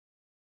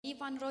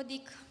Yvan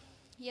Rodic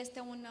este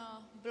un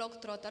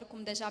globetrotter,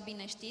 cum deja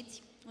bine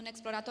știți, un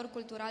explorator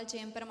cultural ce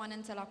e în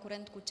permanență la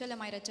curent cu cele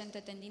mai recente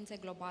tendințe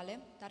globale,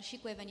 dar și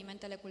cu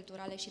evenimentele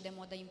culturale și de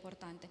modă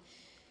importante.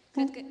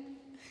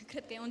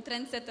 Cred că e un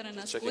trendsetter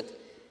născut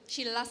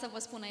și îl las să vă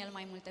spună el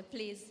mai multe,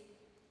 please.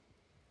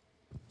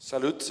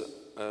 Salut,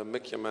 me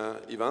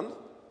chiama Yvan.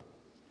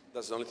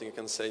 That's the only thing I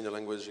can say in the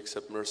language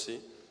except mercy.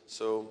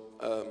 So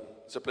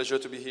it's a pleasure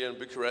to be here in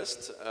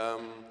Bucharest.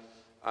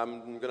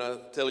 I'm going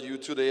to tell you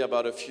today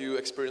about a few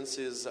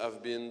experiences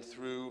I've been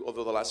through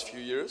over the last few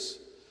years,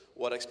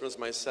 what I experienced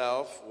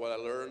myself, what I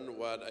learned,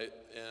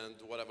 and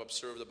what I've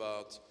observed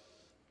about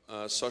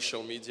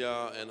social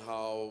media and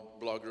how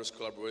bloggers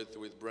collaborate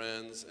with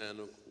brands and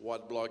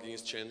what blogging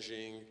is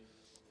changing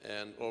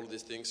and all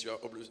these things you're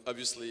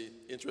obviously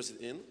interested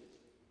in.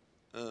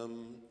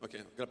 Okay,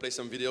 I'm going to play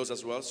some videos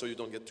as well so you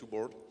don't get too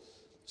bored.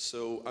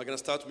 So I'm going to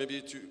start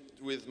maybe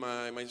with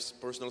my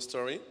personal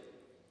story.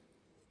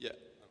 Yeah.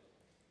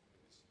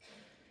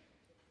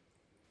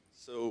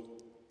 So,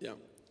 yeah.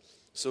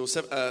 So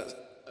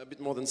a bit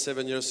more than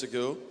 7 years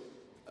ago,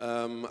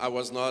 I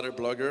was not a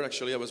blogger.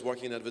 Actually, I was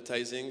working in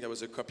advertising. I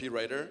was a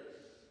copywriter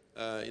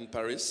in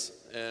Paris.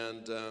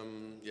 And,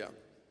 yeah,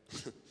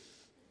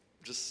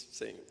 just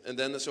saying. And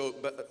then,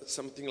 but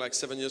something like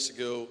 7 years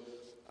ago,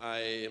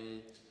 I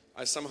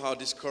somehow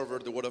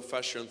discovered the world of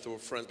fashion through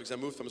friends because I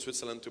moved from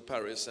Switzerland to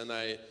Paris, and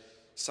I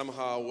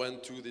somehow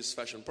went to these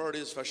fashion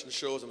parties, fashion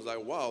shows, and was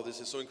like, wow, this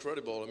is so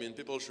incredible. I mean,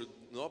 people should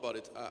know about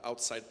it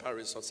outside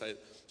Paris, outside.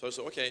 So I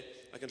thought, okay,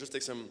 I can just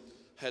take some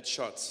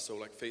headshots, so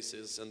like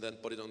faces, and then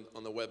put it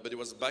on the web. But it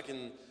was back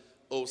in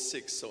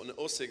 2006. So in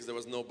 2006, there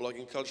was no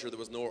blogging culture. There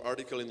was no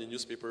article in the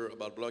newspaper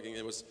about blogging.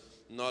 It was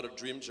not a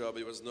dream job.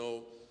 It was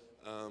no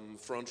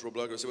front row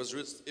bloggers.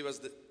 It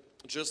was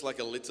just like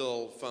a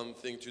little fun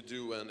thing to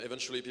do, and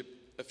eventually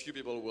a few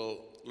people will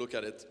look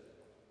at it.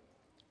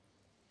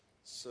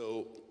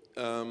 So,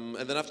 and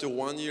then after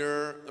 1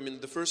 year, I mean,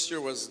 the first year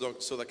was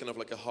so that kind of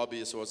like a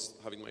hobby, so I was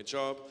having my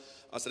job.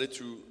 I started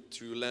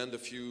to land a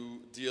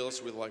few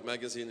deals with like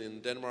magazine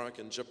in Denmark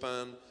and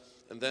Japan,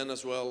 and then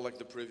as well, like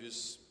the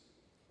previous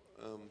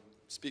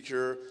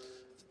speaker,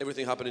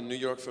 everything happened in New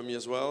York for me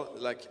as well.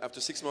 Like after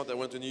 6 months, I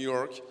went to New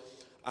York.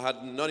 I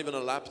had not even a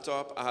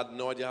laptop. I had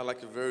no idea. I had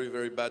like a very,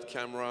 very bad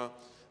camera.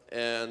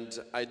 And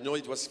I know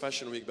it was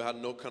Fashion Week, but I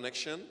had no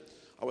connection.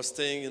 I was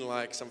staying in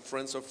like some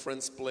friends of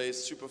friends' place,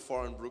 super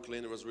far in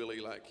Brooklyn. It was really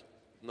like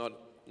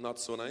not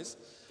so nice.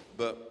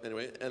 But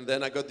anyway, and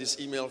then I got this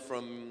email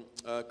from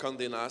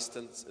Condé Nast,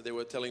 and they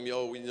were telling me,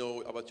 oh, we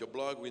know about your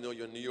blog. We know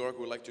you're in New York.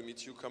 We'd like to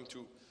meet you. Come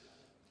to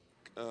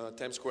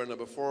Times Square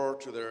number 4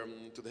 to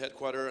the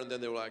headquarters. And then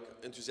they were like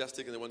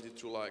enthusiastic, and they wanted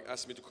to like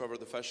ask me to cover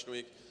the Fashion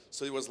Week.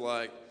 So it was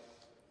like,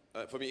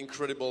 for me,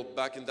 incredible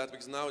back in that,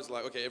 because now it's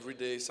like, okay, every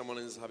day someone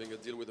is having a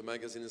deal with a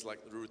magazine is like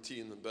the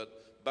routine. But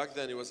back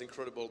then it was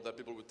incredible that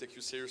people would take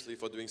you seriously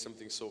for doing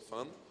something so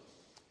fun.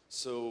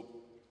 So,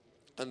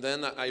 and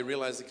then I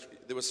realized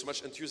there was so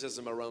much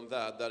enthusiasm around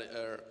that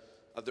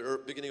at the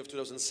beginning of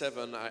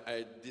 2007,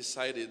 I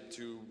decided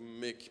to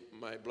make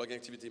my blogging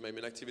activity my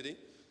main activity.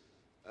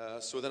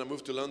 So then I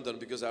moved to London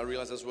because I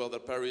realized as well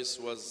that Paris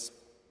was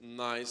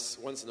nice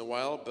once in a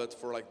while, but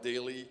for like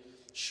daily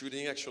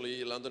shooting,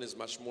 actually, London is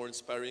much more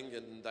inspiring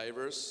and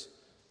diverse.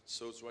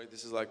 So it's why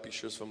this is like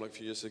pictures from like a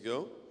few years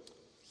ago.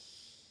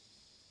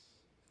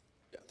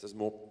 Yeah, there's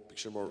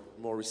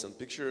more recent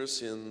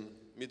pictures. In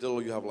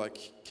middle, you have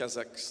like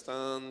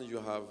Kazakhstan. You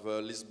have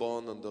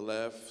Lisbon on the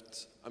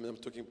left. I mean, I'm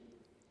talking.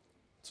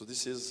 So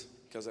this is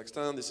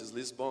Kazakhstan. This is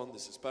Lisbon.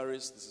 This is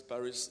Paris. This is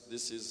Paris.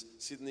 This is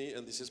Sydney,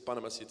 and this is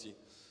Panama City.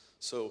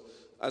 So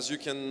as you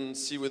can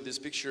see with these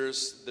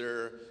pictures,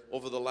 they're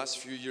over the last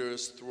few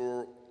years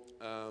through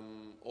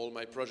all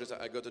my projects,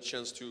 I got a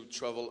chance to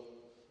travel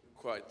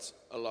quite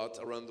a lot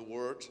around the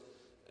world,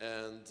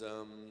 and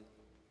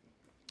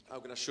I'm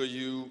going to show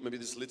you maybe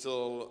this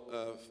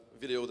little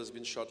video that's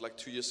been shot like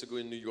 2 years ago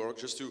in New York,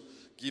 just to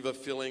give a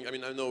feeling. I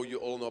mean, I know you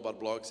all know about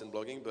blogs and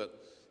blogging,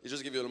 but it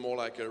just gives you more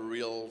like a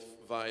real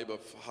vibe of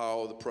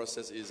how the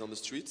process is on the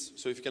streets.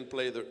 So if you can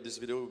play this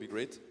video, it would be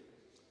great.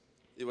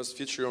 It was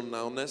featured on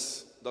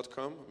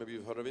nowness.com, maybe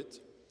you've heard of it.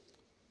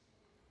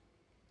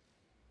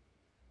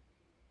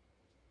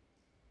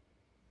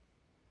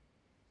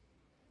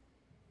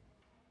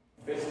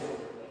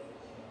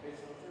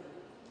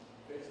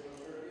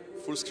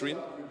 Full screen.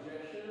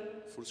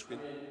 Full screen.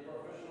 I mean,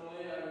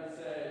 professionally, I would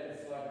say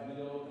it's like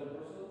below 10%.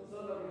 It's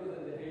not that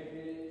because they hate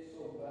me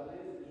so badly.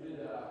 It's usually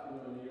that,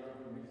 in New York,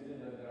 a big city,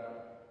 that they're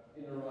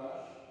in a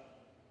rush.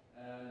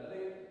 And I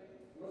think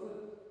most of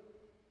it.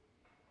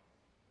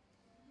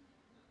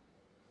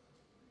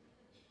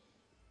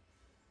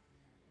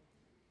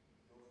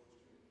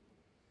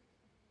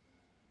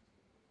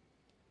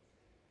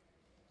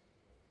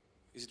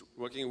 Is it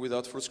working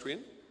without full screen?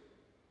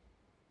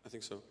 I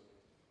think so.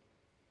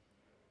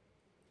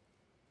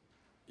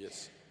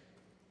 Yes.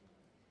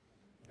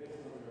 If we're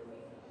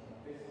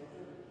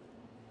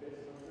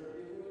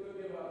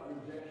talking about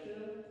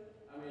rejection,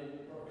 I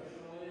mean,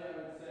 professionally, I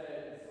would say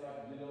it's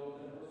like below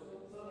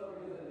 10%. It's not that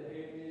because they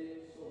hate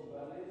me so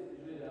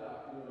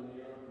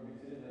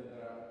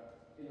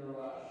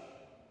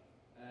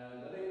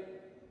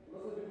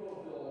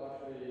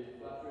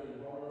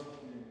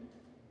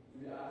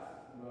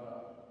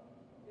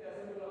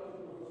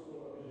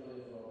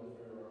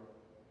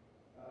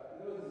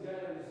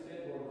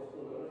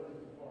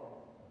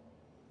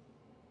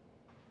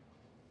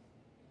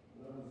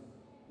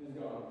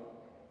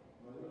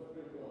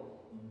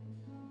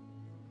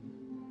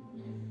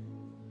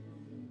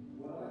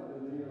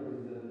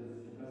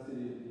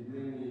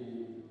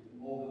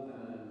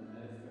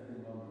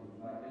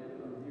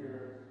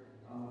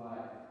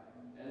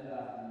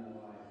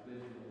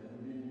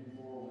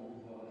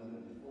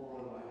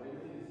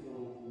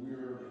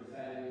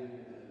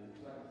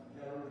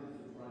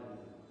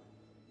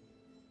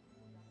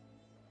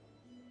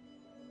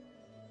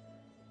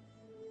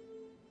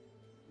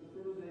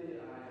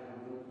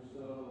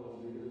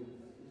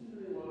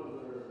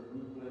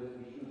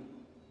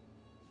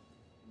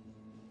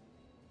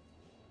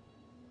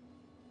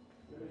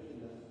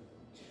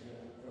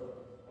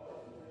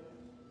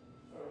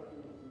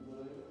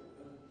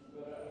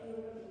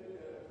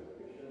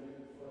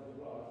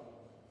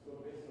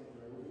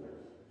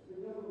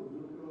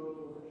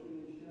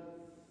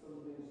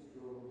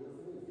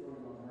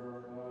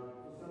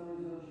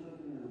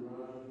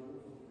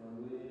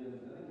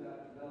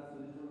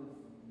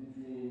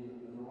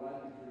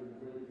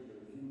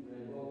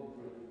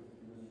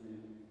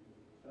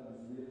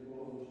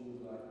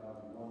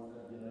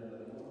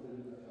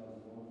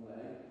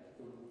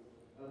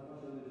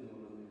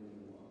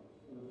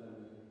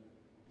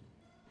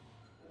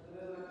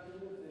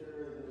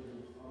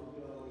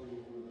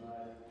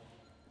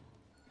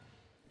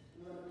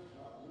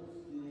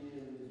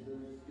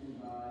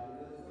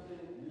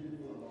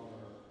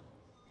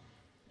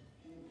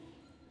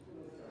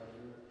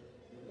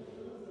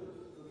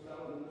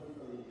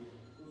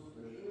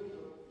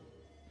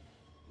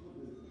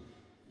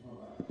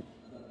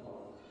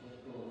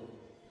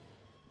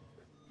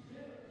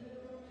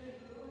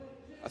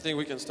think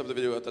we can stop the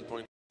video at that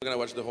point. We're gonna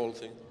watch the whole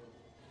thing.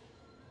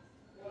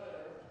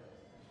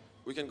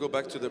 We can go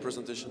back to the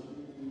presentation.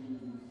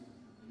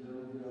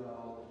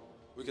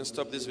 We can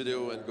stop this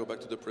video and go back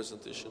to the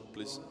presentation,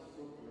 please.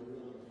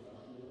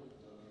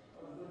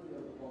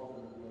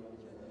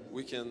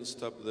 We can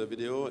stop the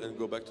video and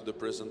go back to the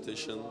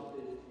presentation,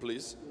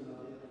 please.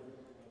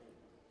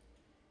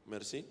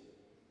 Merci.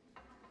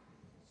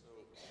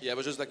 Yeah,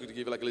 but just like to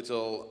give like a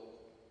little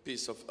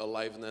piece of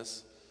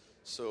aliveness.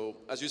 So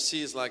as you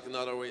see, it's like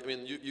another way. I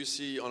mean, you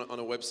see on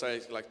a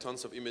website like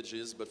tons of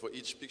images, but for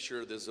each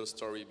picture there's a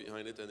story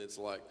behind it, and it's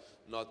like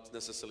not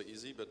necessarily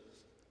easy. But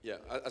yeah,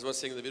 as I was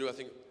saying in the video, I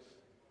think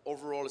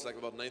overall it's like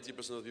about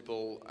 90% of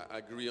people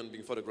agree on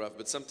being photographed.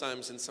 But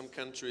sometimes in some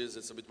countries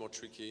it's a bit more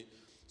tricky.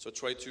 So I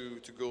try to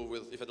go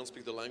with, if I don't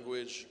speak the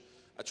language,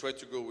 I try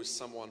to go with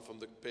someone from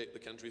the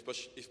country,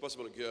 if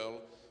possible a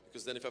girl,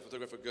 because then if I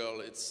photograph a girl,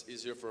 it's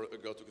easier for a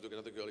girl to look at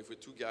another girl. If we're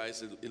two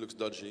guys, it looks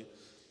dodgy.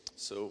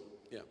 So,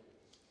 yeah.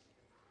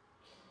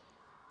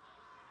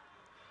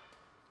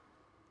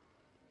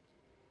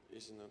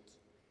 Isn't that?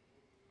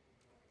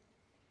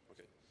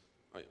 Okay.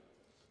 Oh, yeah.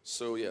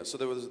 So, yeah, so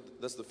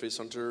that's the Face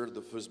Hunter,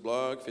 the first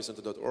blog,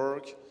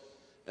 facehunter.org.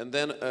 And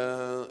then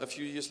a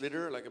few years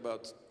later, like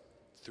about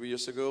 3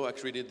 years ago, I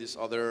created this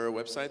other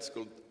website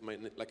called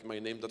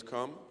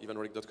myname.com,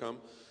 yvanrodic.com.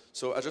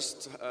 So I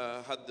just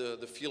had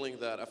the feeling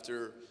that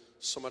after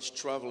so much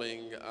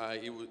traveling,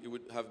 it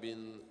would have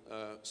been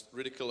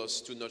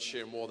ridiculous to not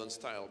share more than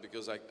style,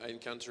 because I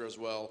encounter as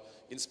well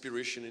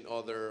inspiration in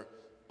other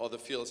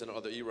fields and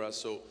other eras.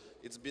 So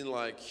it's been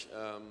like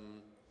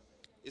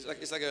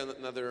it's like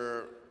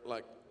another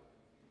like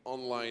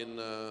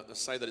online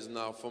site that is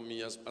now for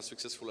me as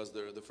successful as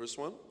the first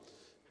one.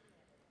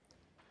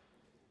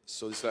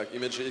 So it's like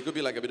image. It could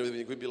be like a bit of.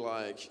 It could be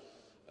like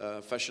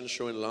a fashion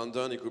show in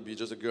London. It could be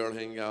just a girl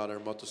hanging out on a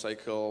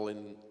motorcycle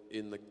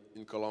in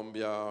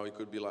Colombia. Or it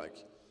could be like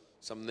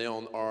some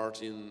neon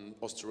art in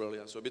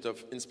Australia. So a bit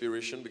of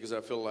inspiration, because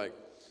I feel like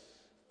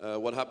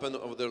what happened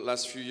over the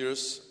last few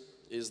years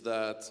is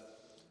that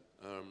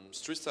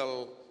street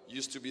style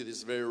used to be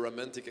this very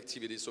romantic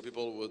activity. So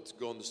people would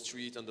go on the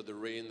street under the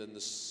rain and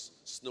the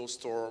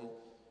snowstorm.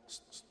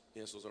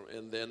 Yes,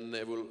 and then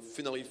they will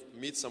finally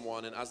meet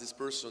someone and ask this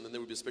person, and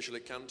there will be a special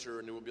encounter,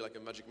 and it will be like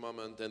a magic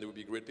moment, and it will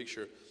be a great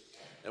picture.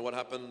 And what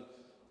happened,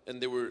 and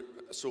they were,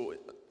 so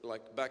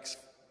like back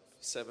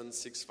 7,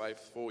 6, 5,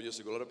 4 years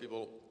ago, a lot of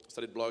people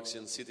started blogs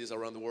in cities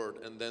around the world,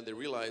 and then they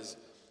realized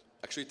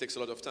actually it takes a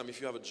lot of time.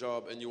 If you have a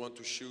job and you want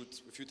to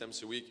shoot a few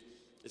times a week,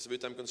 it's very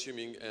time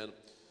consuming,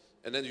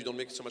 and then you don't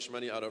make so much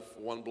money out of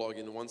one blog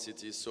in one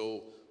city.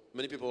 So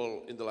many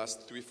people in the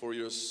last 3, 4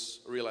 years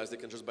realized they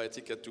can just buy a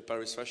ticket to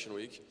Paris Fashion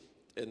Week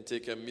and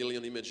take 1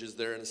 million images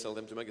there and sell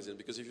them to magazine.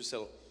 Because if you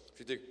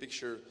take a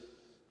picture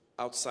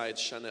outside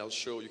Chanel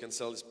show, you can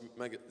sell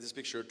this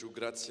picture to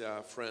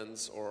Grazia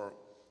friends or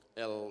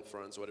Elle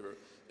friends, whatever.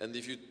 And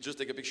if you just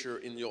take a picture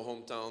in your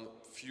hometown,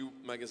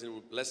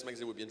 less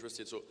magazine would be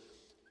interested. So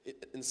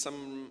in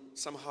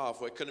somehow,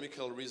 for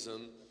economical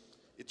reason,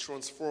 it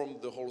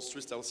transformed the whole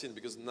street style scene,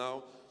 because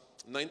now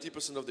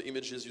 90% of the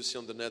images you see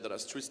on the net that are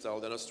street style,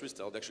 they're not street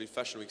style, they're actually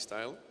fashion week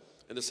style.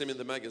 And the same in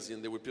the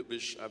magazine, they would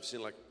publish, I've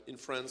seen like in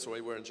France or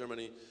anywhere in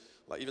Germany,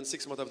 like even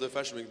 6 months after the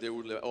fashion week, they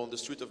would on the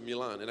street of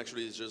Milan, and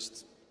actually it's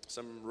just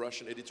some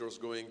Russian editors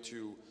going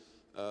to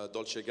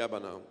Dolce &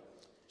 Gabbana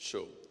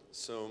show.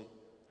 So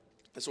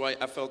that's why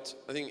I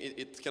think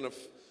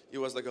it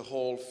was like a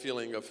whole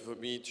feeling for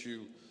me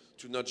to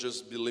not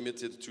just be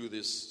limited to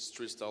this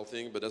street style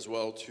thing, but as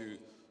well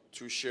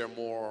to share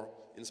more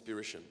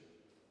inspiration.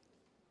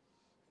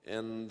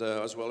 And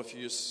as well, a few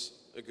years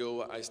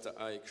ago,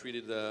 I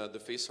created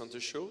the Face Hunter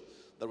show.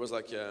 That was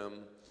like a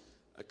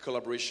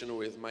collaboration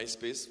with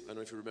MySpace. I don't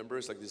know if you remember.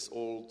 It's like this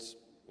old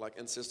like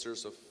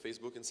ancestors of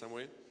Facebook in some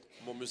way,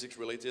 more music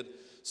related.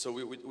 So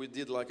we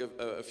did like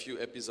a few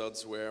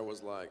episodes where I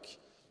was like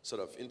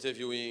sort of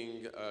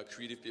interviewing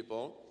creative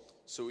people.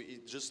 So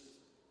it just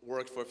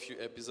worked for a few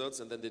episodes,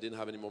 and then they didn't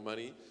have any more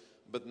money.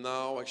 But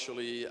now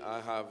actually I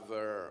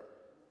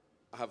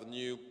have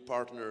new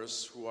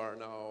partners who are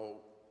now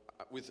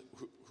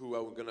who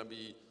are going to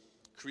be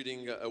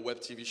creating a web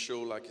TV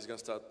show. Like we're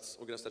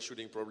going to start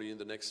shooting probably in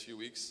the next few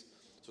weeks.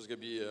 So it's going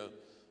to be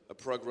a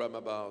program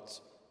about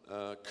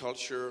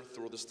culture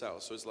through the style.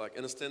 So it's like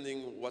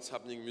understanding what's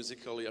happening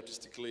musically,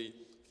 artistically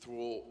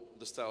through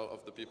the style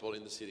of the people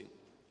in the city.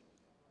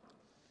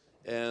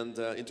 And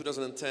in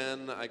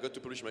 2010, I got to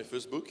publish my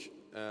first book.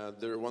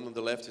 The one on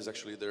the left is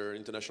actually their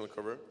international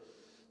cover.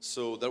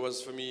 So that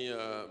was for me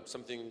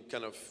something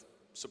kind of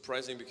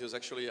surprising, because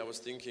actually I was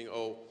thinking,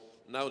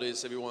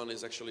 nowadays everyone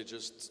is actually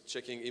just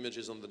checking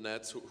images on the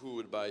net. Who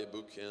would buy a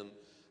book? And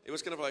it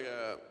was kind of like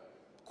a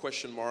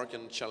question mark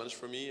and challenge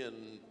for me.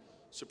 And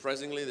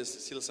surprisingly,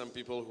 there's still some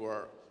people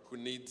who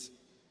need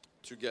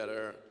to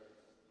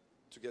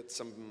get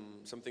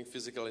something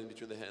physical in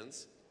between the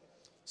hands.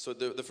 So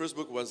the first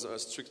book was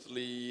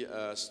strictly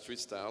street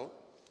style.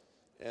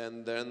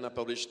 And then I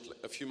published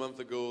a few months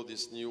ago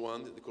this new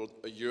one called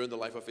A Year in the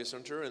Life of Face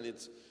Hunter, and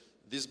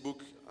this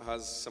book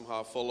has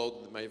somehow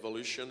followed my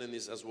evolution and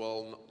is as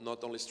well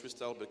not only street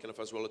style, but kind of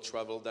as well a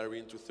travel diary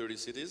into 30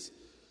 cities.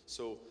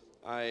 So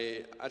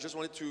I just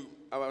wanted to,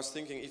 I was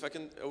thinking if I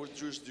would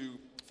just do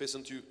Face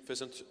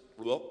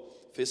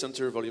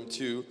Hunter Volume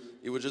 2,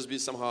 it would just be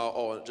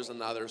somehow, just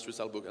another street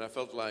style book. And I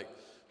felt like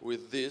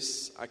with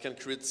this, I can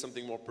create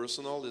something more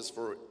personal. This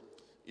for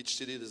each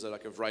city, there's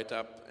like a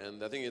write-up,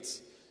 and I think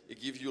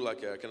it gives you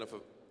like a kind of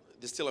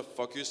there's still a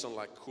focus on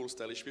like cool,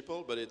 stylish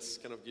people, but it's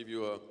kind of give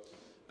you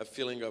a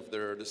feeling of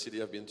the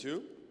city I've been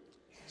to.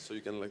 So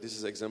you can, like, this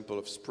is an example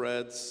of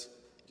spreads.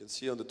 You can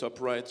see on the top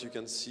right, you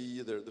can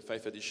see the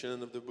 5th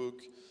edition of the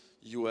book,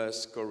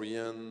 US,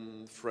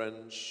 Korean,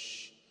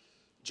 French,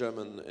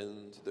 German,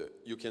 and the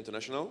UK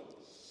International.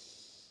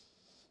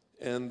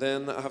 And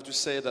then I have to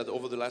say that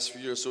over the last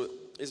few years, so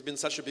it's been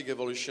such a big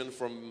evolution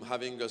from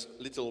having a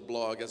little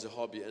blog as a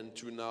hobby and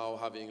to now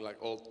having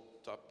like all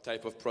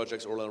type of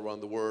projects all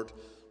around the world.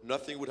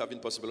 Nothing would have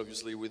been possible,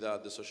 obviously,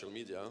 without the social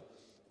media.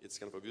 It's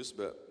kind of obvious,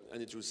 but I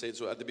need to say it.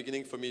 So at the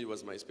beginning, for me, it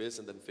was MySpace,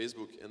 and then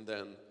Facebook, and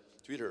then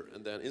Twitter,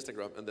 and then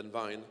Instagram, and then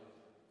Vine,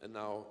 and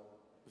now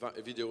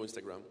video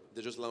Instagram.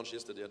 They just launched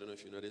yesterday. I don't know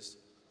if you noticed.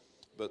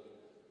 But,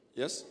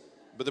 yes?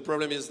 But the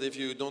problem is that if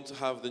you don't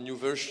have the new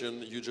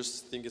version, you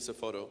just think it's a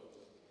photo.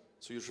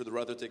 So you should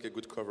rather take a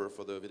good cover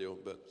for the video.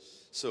 But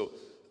so,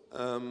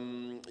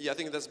 yeah, I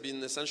think that's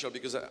been essential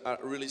because I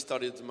really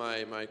started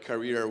my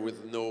career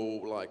with no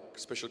like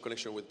special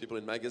connection with people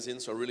in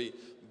magazines. So I really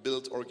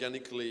built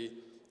organically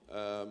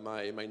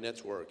my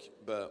network.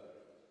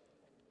 But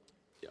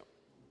yeah.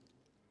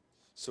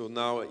 So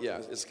now, yeah,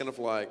 it's kind of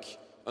like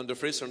under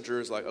Face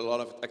Hunters, like a lot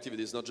of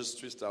activities, not just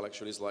street style.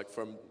 Actually, it's like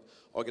from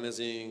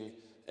organizing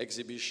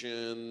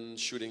exhibition,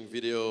 shooting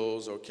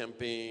videos or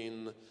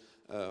campaign.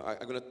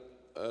 I'm gonna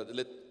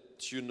let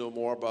you know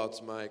more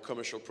about my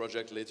commercial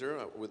project later.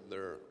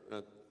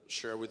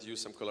 Share with you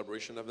some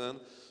collaboration I've done.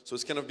 So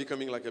it's kind of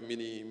becoming like a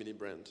mini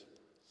brand.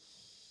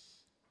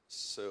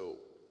 So,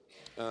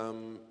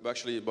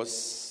 actually,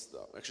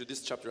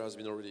 this chapter has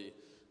been already.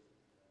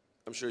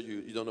 I'm sure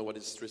you don't know what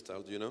is street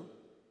style. Do you know?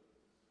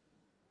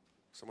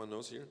 Someone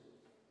knows here?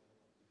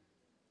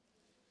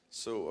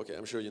 So, okay,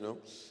 I'm sure you know.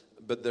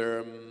 But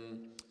there,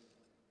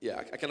 yeah,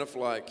 I kind of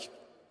like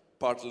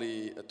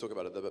partly talk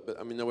about it. But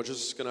I mean, I was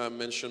just gonna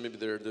mention maybe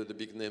the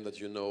big name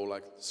that you know,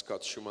 like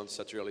Scott Schumann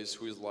Saturalis,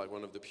 who is like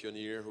one of the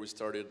pioneers who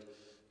started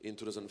in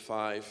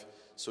 2005.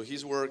 So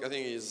his work, I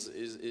think,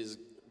 is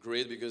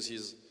great because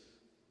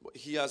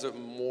he has a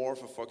more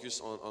of a focus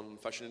on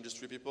fashion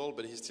industry people,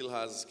 but he still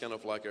has kind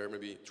of like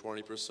maybe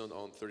 20%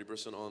 on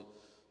 30% on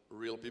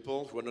real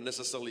people who are not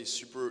necessarily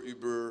super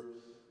uber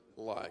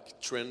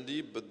like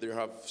trendy, but they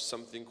have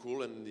something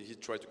cool, and he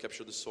tried to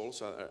capture the soul.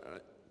 So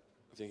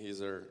I think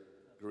he's a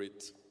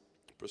great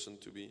person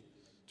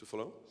to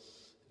follow.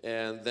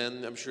 And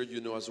then I'm sure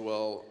you know as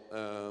well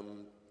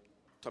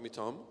Tommy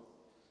Tom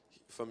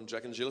from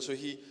Jack and Jill. So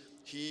he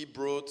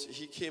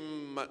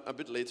came a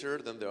bit later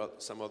than there are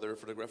some other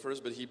photographers,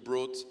 but he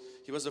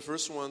was the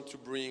first one to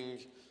bring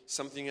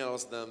something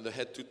else than the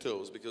head to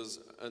toes, because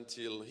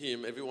until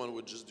him, everyone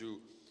would just do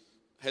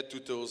head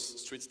to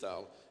toes street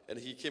style. And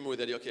he came with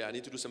the idea, okay, I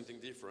need to do something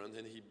different,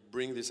 and he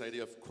bring this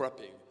idea of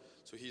cropping.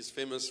 So he's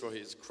famous for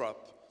his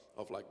crop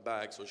of like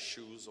bags or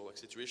shoes or like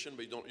situation,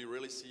 but you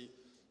rarely see,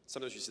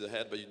 sometimes you see the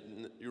head, but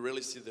you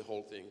rarely see the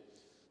whole thing.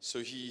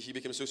 So he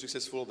became so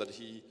successful that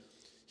he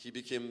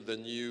became the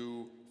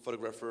new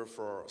photographer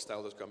for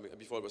Style.com.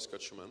 Before it was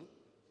Scott Schumann.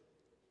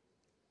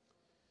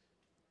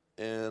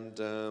 And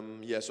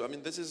yeah, so I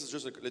mean, this is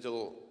just a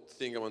little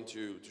thing I want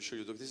to show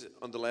you. This is,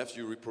 on the left,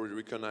 you probably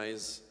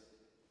recognize,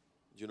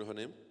 do you know her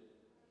name?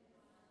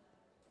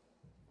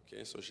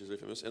 Okay, so she's very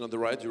famous. And on the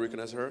right, you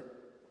recognize her?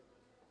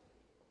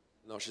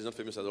 No, she's not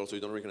famous at all, so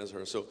you don't recognize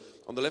her. So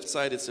on the left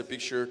side, it's a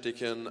picture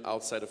taken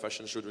outside a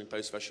fashion show during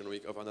Paris Fashion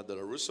Week of Anna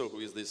Della Russo, who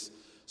is this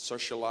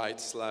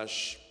socialite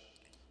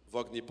 /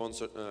 Vogue Nippon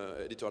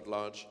editor at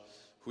large,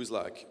 who is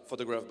like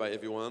photographed by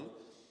everyone,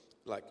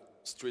 like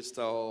street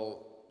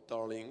style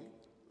darling,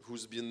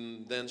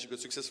 she got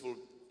successful.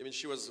 I mean,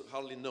 she was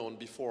hardly known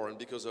before, and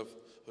because of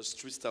her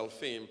street style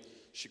fame,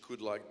 she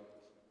could like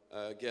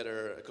get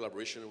a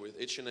collaboration with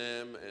H&M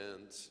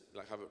and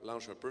like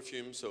launch her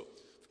perfume. So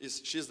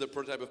she's the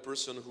prototype of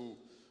person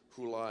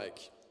who like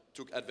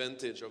took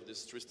advantage of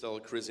this street style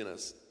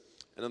craziness.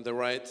 And on the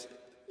right,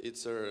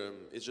 it's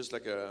just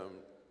like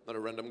not a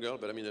random girl,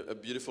 but I mean a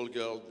beautiful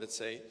girl, let's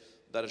say,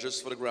 that I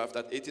just photographed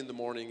at 8 in the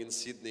morning in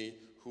Sydney,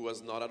 who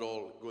was not at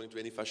all going to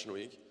any fashion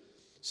week.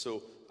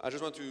 So I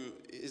just want to,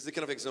 it's the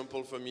kind of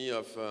example for me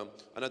of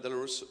Anna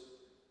Della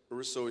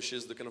Russo.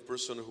 She's the kind of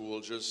person who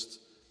will just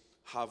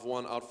have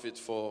one outfit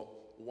for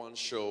one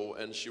show,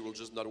 and she will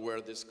just not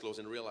wear this clothes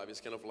in real life. It's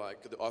kind of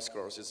like the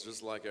Oscars. It's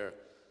just like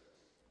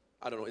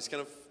I don't know, it's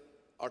kind of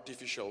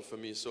artificial for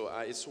me. So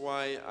it's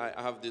why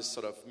I have this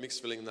sort of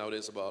mixed feeling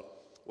nowadays about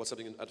what's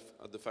happening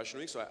at the Fashion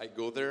Week. So I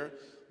go there,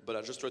 but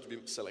I just try to be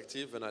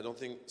selective, and I don't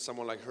think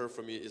someone like her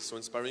for me is so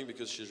inspiring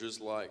because she's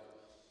just like,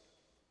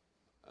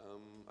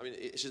 I mean,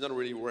 she's not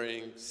really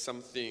wearing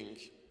something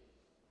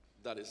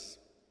that is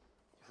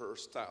her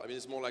style. I mean,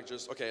 it's more like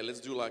just, okay, let's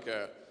do like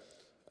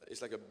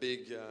it's like a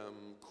big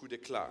coup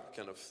d'éclat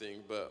kind of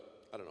thing,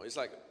 but I don't know. It's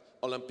like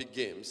Olympic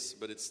Games,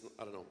 but it's,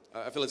 I don't know.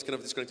 I feel it's kind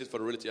of disconnected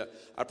from the reality.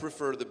 I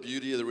prefer the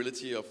beauty, the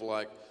reality of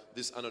like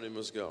this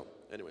anonymous girl.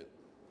 Anyway,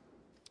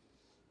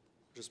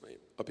 just my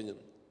opinion.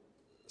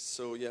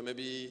 So yeah,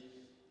 maybe,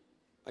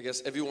 I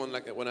guess everyone,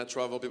 like when I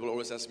travel, people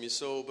always ask me,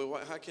 so,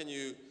 but how can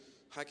you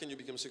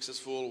become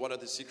successful? What are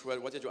the secrets?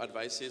 What are your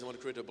advices? I want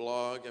to create a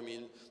blog. I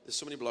mean, there's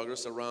so many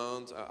bloggers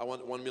around. I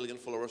want 1 million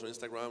followers on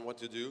Instagram. What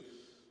to do?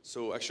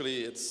 So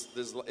actually,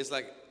 it's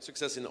like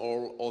success in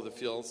all the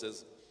fields.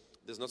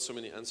 There's not so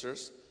many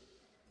answers.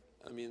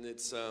 I mean,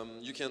 it's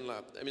you can.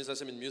 I mean, it's the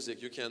same in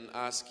music. You can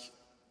ask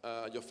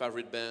your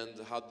favorite band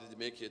how did they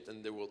make it,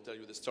 and they will tell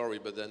you the story.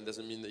 But then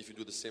doesn't mean that if you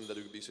do the same that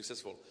it will be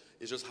successful.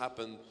 It just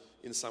happened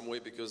in some way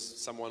because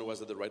someone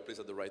was at the right place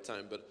at the right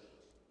time. But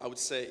I would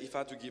say, if I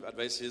had to give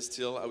advices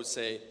still, I would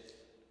say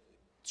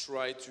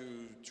try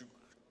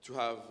to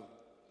have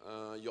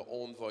your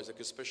own voice, like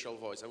a special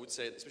voice. I would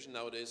say, especially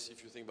nowadays,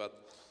 if you think about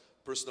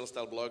personal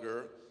style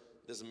blogger,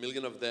 there's a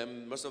million of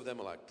them. Most of them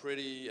are like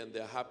pretty and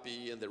they're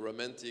happy and they're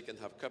romantic and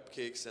have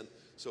cupcakes. And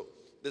so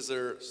there's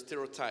a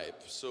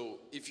stereotype. So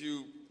if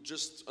you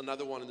just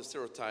another one in the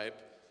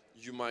stereotype,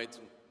 you might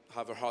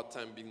have a hard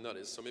time being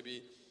noticed. So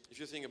maybe if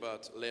you think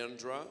about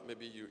Leandra,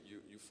 maybe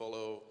you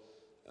follow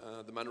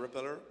the Man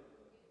Repeller.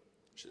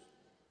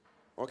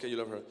 Okay, you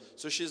love her.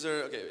 So she's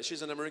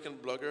an American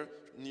blogger,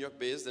 New York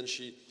based, and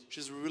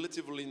she's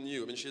relatively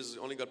new. I mean, she's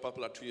only got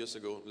popular 2 years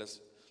ago, less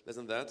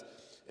than that.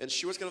 And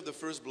she was kind of the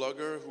first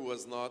blogger who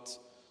was not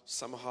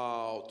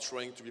somehow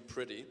trying to be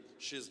pretty.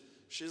 She's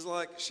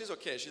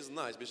okay, she's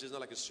nice, but she's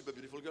not like a super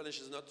beautiful girl, and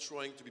she's not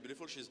trying to be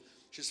beautiful.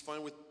 She's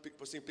fine with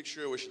posting a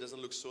picture where she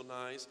doesn't look so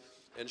nice,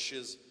 and she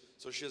has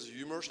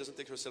humor. She doesn't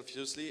take herself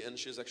seriously, and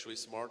she's actually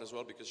smart as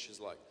well because she's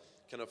like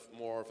kind of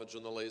more of a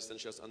journalist and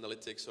she has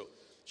analytics. So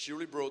she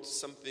really brought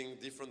something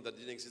different that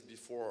didn't exist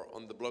before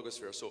on the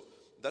blogosphere. So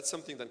that's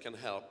something that can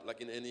help,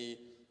 like in any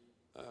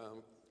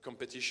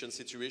competition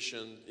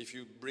situation. If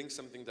you bring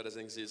something that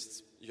doesn't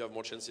exist, you have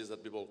more chances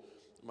that people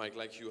might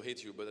like you or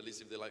hate you, but at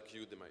least if they like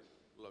you, they might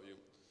love you.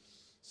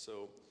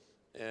 So,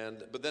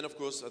 but then of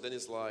course, then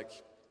it's like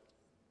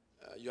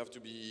you have to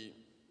be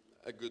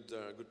a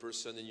good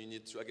person, and you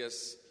need to, I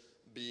guess,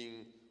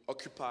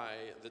 occupy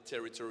the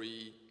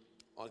territory,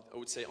 I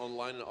would say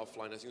online and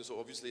offline. I think so.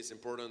 Obviously, it's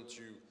important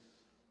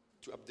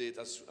to update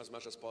as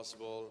much as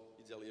possible,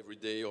 ideally every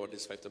day or at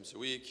least 5 times a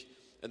week.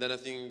 And then I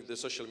think the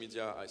social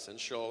media are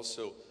essential.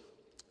 So,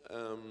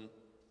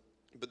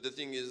 but the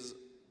thing is,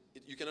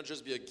 you cannot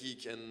just be a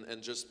geek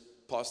and just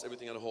post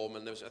everything at home.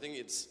 And I think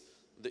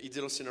the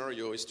ideal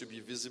scenario is to be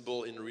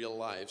visible in real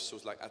life. So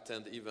it's like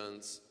attend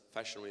events,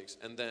 fashion weeks,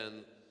 and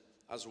then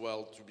as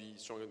well to be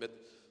stronger. But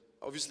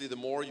obviously, the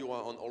more you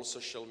are on all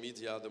social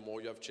media, the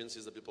more you have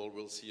chances that people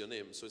will see your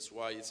name. So it's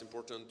why it's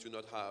important to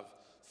not have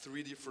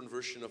 3 different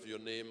versions of your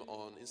name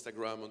on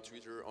Instagram, on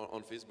Twitter,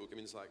 on Facebook. I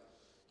mean, it's like,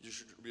 you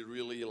should be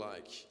really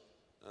like,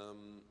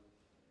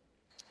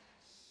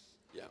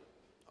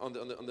 on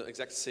the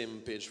exact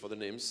same page for the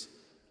names.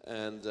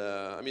 And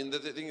I mean, the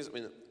thing is, I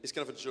mean, it's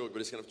kind of a joke,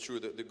 but it's kind of true.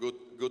 The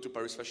go to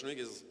Paris Fashion Week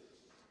is,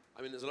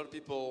 I mean, there's a lot of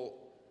people,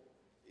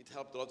 it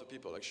helped a lot of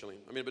people actually.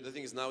 I mean, but the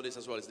thing is nowadays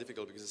as well, it's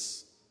difficult because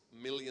it's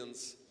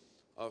millions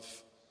of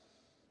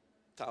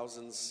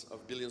thousands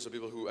of billions of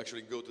people who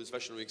actually go to these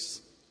fashion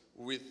weeks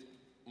with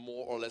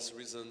more or less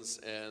reasons,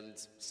 and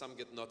some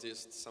get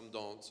noticed, some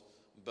don't.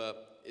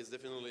 But it's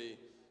definitely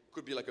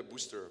could be like a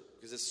booster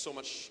because there's so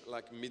much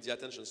like media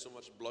attention, so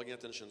much blogging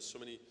attention, so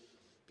many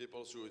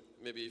people who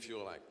maybe if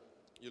you're like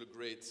you look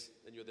great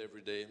and you're there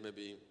every day,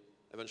 maybe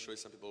eventually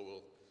some people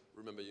will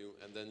remember you,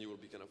 and then you will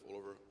be kind of all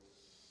over.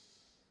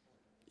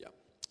 Yeah.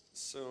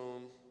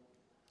 So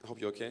I hope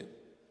you're okay.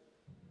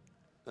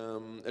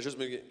 I just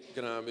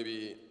gonna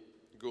maybe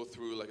go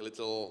through like a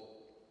little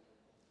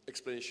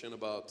explanation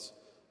about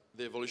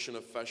the evolution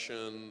of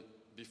fashion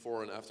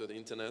before and after the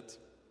internet.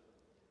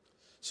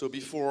 So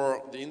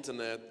before the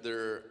internet,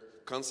 the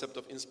concept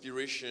of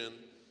inspiration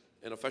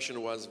and of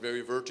fashion was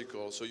very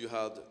vertical. So you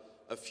had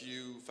a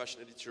few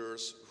fashion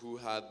editors who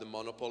had the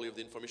monopoly of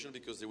the information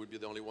because they would be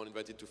the only one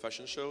invited to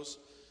fashion shows.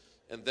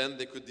 And then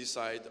they could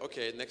decide,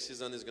 okay, next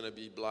season is gonna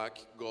be black,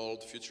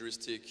 gold,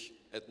 futuristic,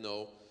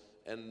 ethno,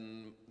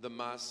 and the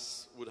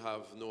mass would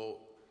have no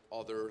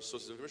other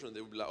sources of information.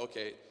 They would be like,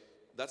 okay,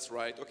 that's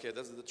right, okay,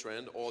 that's the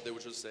trend, or they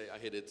would just say, I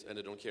hate it, and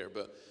they don't care.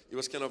 But it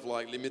was kind of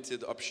like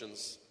limited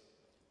options.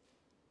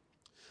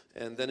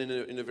 And then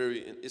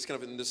it's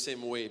kind of in the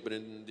same way, but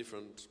in a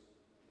different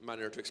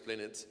manner to explain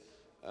it.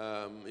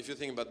 If you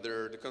think about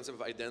the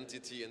concept of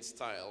identity and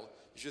style,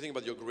 if you think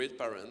about your great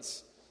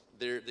parents,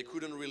 they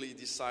couldn't really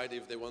decide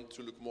if they want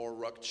to look more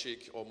rock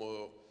chic or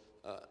more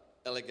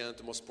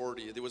elegant, more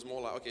sporty. It was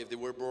more like, okay, if they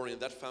were born in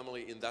that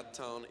family, in that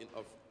town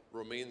of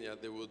Romania,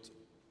 they would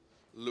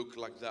look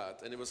like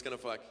that. And it was kind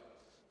of like,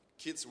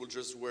 kids would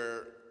just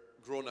wear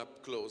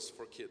grown-up clothes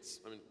for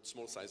kids. I mean,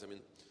 small size, I mean.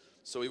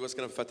 So it was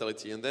kind of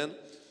fatality. And then,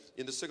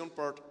 in the second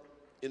part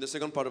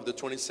of the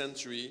 20th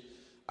century,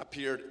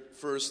 appeared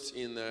first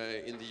in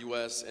the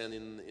US and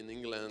in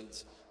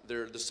England.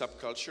 They're the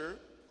subculture,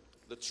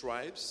 the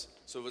tribes.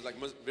 So it was like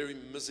very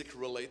music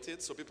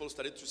related. So people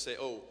started to say,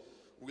 oh,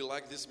 we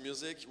like this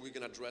music, we're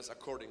gonna dress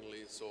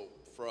accordingly. So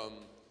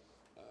from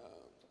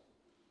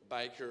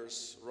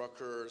bikers,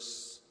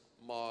 rockers,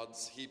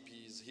 mods,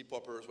 hippies,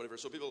 hip-hoppers, whatever.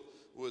 So people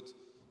would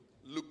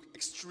look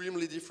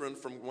extremely different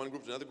from one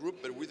group to another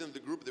group, but within the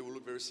group they would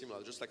look very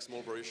similar, just like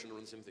small variation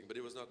around the same thing. But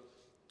it was not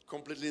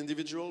completely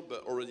individual,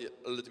 but already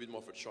a little bit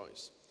more of a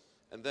choice.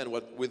 And then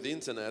with the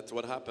internet,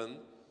 what happened,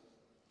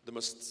 the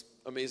most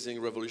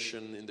amazing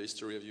revolution in the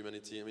history of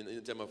humanity, I mean,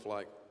 in terms of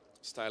like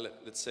style,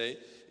 let's say,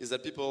 is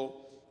that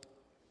people,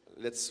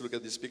 let's look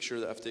at this picture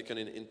that I've taken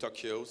in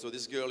Tokyo. So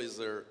this girl is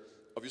a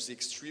obviously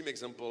extreme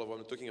example of what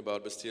I'm talking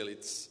about, but still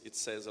it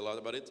says a lot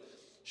about it.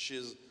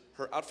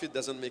 Her outfit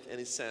doesn't make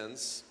any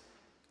sense.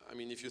 I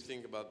mean, if you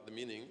think about the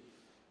meaning,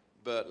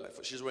 but like,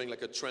 she's wearing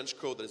like a trench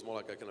coat that is more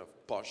like a kind of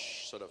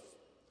posh sort of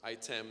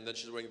item. Then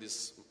she's wearing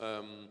this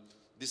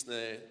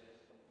Disney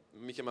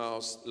Mickey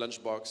Mouse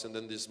lunchbox, and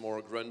then this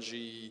more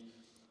grungy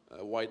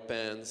white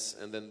pants,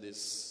 and then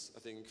this, I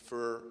think,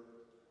 fur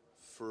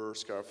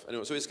scarf.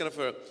 Anyway, so it's kind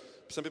of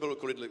some people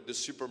call it like the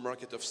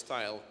supermarket of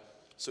style.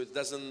 So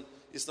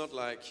it's not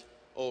like,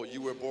 oh,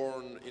 you were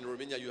born in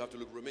Romania, you have to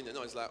look Romanian.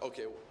 No, it's like,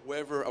 okay,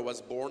 wherever I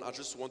was born, I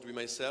just want to be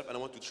myself, and I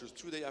want to choose.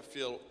 Today I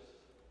feel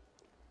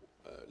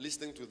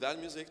listening to that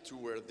music to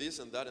wear this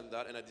and that,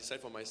 and I decide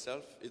for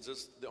myself. It's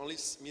just, the only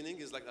meaning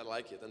is like I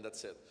like it, and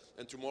that's it.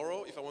 And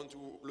tomorrow, if I want to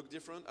look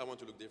different, I want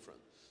to look different.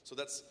 So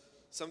that's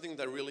something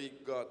that really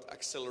got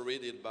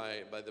accelerated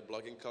by the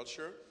blogging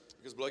culture,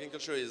 because blogging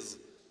culture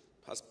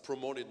has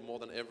promoted more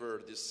than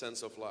ever this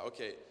sense of like,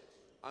 okay,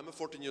 I'm a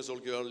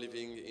 14-year-old girl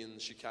living in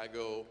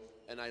Chicago,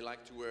 and I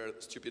like to wear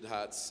stupid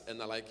hats,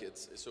 and I like it.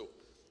 So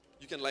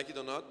you can like it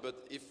or not,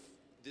 but if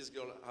this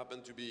girl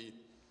happened to be,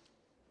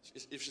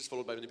 if she's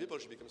followed by many people,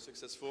 she becomes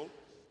successful,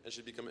 and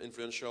she becomes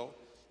influential,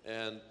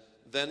 and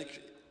then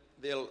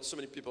there are so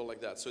many people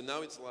like that. So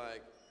now it's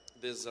like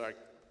there's like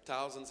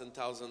thousands and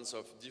thousands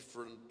of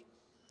different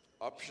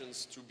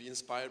options to be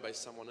inspired by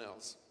someone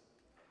else,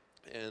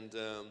 and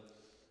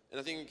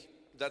I think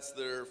that's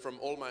from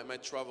all my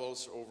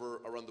travels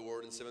around the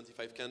world in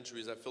 75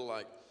 countries. I feel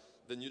like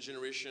the new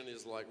generation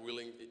is like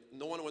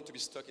no one wants to be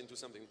stuck into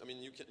something. I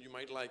mean, you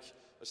might like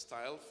a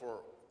style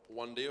for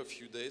one day or a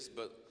few days,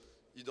 but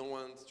you don't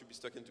want to be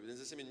stuck into it. It's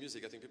the same in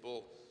music. I think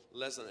people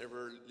less than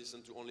ever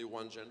listen to only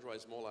one genre.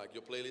 It's more like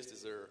your playlist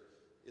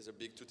is a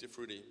big tutti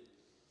frutti.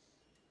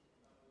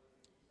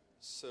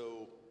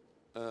 So,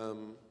 how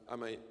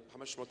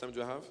much more time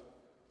do I have?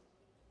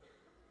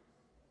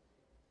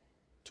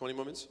 20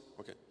 more minutes?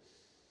 Okay.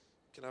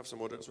 Can I have some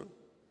water as well?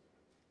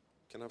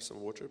 Can I have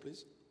some water,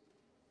 please?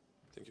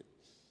 Thank you.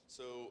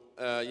 So,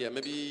 yeah,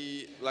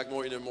 maybe like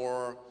more in a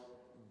more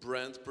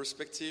brand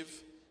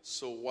perspective.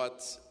 So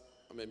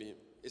maybe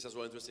it's as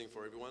well interesting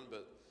for everyone,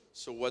 but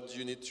so what do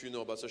you need to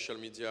know about social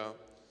media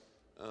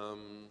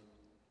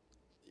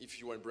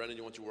if you are a brand and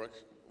you want to work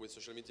with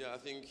social media? I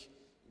think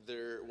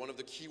one of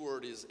the key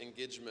words is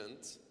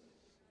engagement.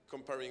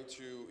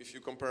 If you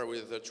compare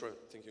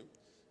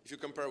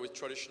with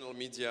traditional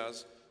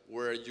medias,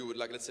 where you would,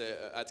 like, let's say,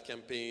 an ad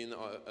campaign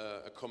or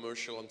a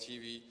commercial on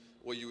TV,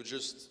 where you would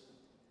just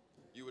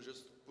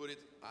put it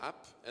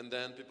up, and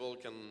then people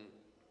can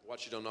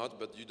watch it or not,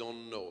 but you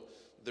don't know.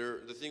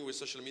 The thing with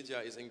social media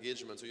is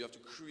engagement, so you have to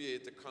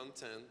create the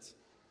content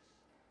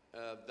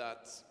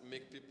that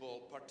make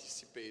people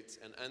participate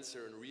and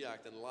answer and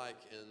react and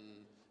like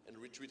and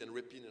retweet and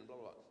repeat and blah,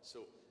 blah, blah.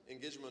 So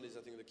engagement is,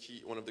 I think,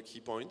 one of the key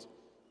points.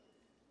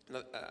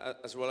 And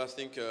as well, I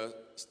think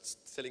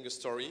telling a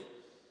story.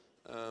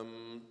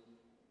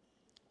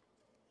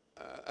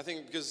 I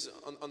think because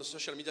on the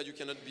social media you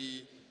cannot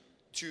be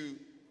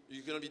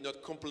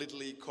not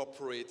completely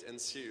corporate and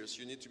serious.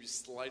 You need to be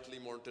slightly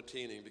more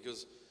entertaining,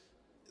 because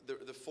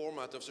the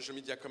format of social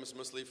media comes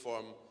mostly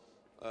from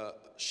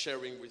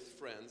sharing with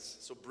friends.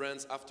 So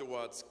brands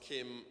afterwards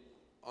came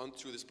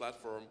onto this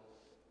platform,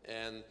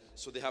 and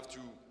so they have to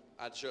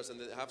adjust, and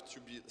they have to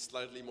be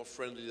slightly more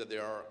friendly than they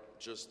are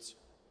just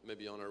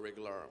maybe on a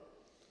regular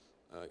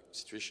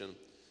situation.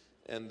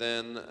 And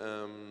then,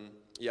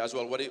 as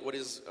well, what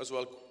is as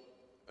well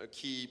a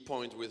key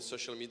point with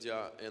social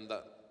media, and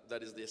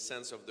that is the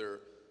essence of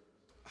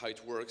how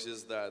it works,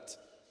 is that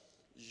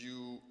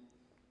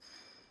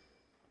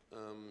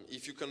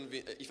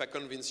if I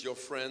convince your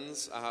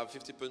friends, I have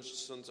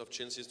 50% of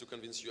chances to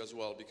convince you as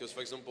well. Because,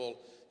 for example,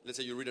 let's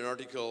say you read an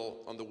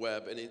article on the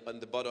web, and on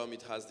the bottom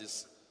it has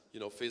this,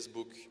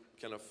 Facebook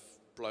kind of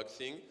plug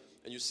thing,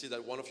 and you see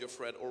that one of your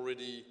friends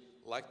already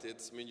liked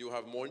it. I mean, you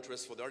have more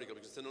interest for the article,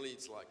 because suddenly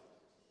it's like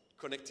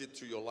connected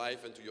to your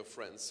life and to your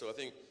friends. So I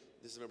think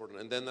this is very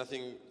important. And then I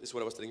think this is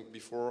what I was telling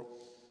before.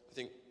 I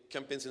think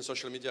campaigns in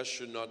social media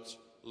should not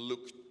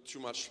look too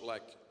much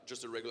like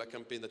just a regular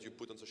campaign that you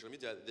put on social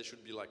media. They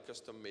should be like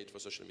custom made for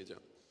social media.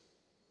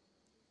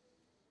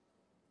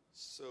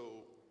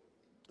 So,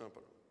 sorry.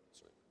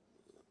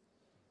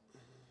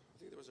 I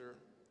think there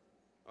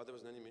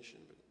was an animation,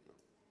 but no.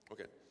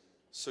 Okay.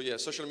 So yeah,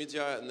 social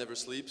media never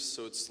sleeps.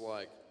 So it's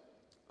like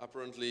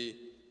apparently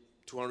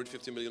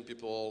 250 million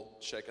people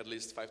check at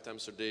least 5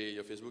 times a day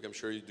your Facebook. I'm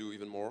sure you do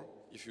even more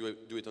if you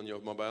do it on your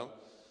mobile.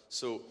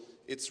 So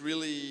it's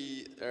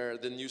really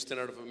the new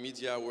standard of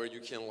media where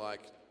you can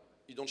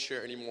you don't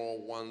share anymore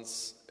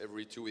once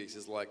every 2 weeks.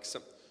 It's like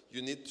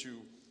you need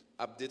to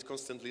update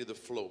constantly the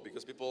flow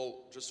because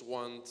people just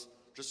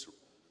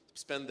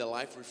spend their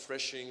life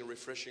refreshing,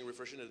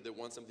 and they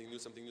want something new.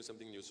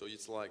 So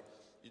it's like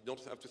you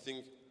don't have to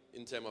think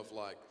in terms of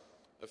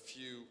a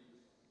few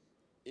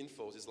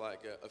infos. It's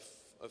like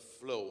a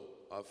flow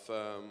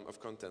of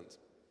content.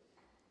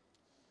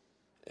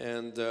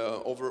 And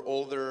over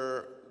all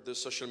the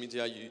social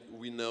media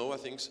we know, I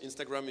think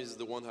Instagram is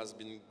the one has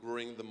been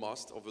growing the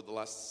most over the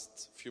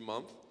last few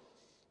months,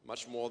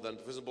 much more than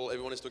visible.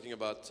 Everyone is talking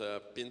about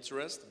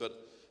Pinterest, but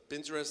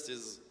Pinterest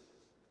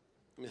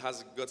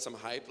has got some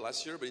hype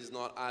last year, but it's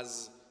not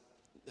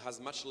has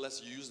much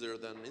less user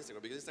than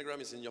Instagram because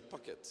Instagram is in your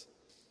pocket,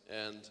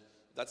 and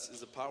that's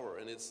the power,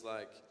 and it's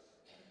like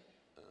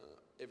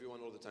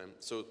everyone all the time.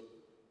 So.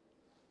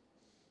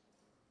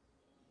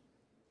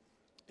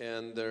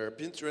 And their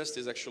Pinterest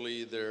is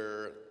actually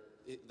the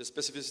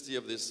specificity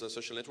of this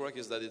social network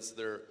is that it's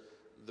the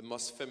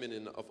most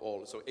feminine of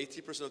all. So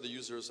 80% of the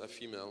users are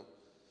female.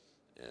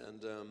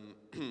 And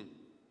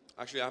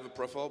actually I have a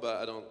profile,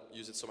 but I don't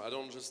use it so much.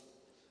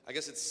 I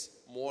guess it's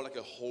more like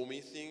a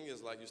homey thing.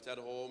 It's like you stay at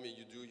home,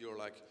 you do your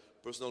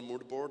personal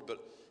mood board,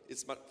 but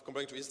it's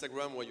comparing to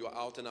Instagram where you're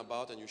out and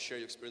about and you share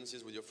your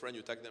experiences with your friend,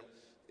 you tag them.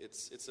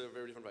 It's a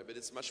very different vibe, but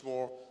it's much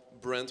more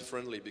brand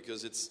friendly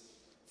because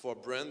for a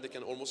brand, they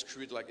can almost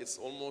create it's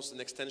almost an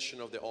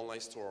extension of their online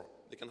store.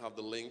 They can have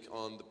the link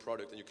on the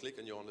product and you click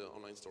and you're on the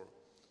online store.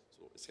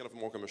 So it's kind of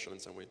more commercial in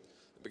some way.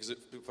 Because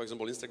for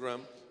example,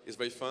 Instagram is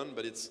very fun,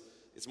 but it's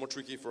more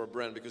tricky for a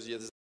brand because you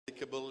have this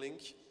clickable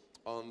link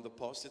on the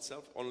post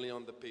itself, only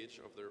on the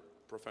page of their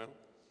profile.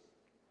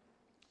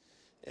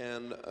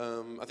 And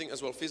I think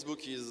as well, Facebook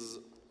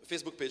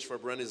page for a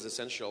brand is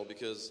essential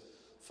because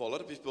for a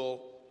lot of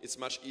people, it's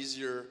much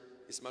easier,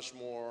 it's much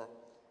more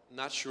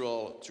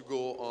natural to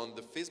go on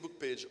the Facebook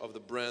page of the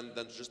brand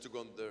than just to go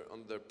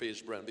on their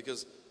page brand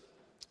because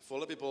for a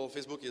lot of people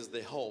Facebook is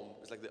their home.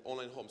 It's like the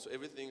online home, so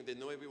everything they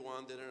know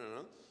everyone.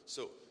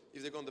 So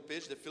if they go on the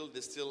page, they feel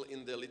they're still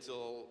in their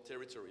little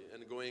territory,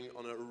 and going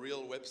on a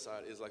real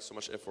website is so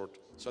much effort.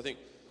 So I think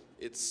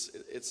it's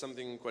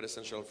something quite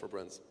essential for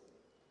brands.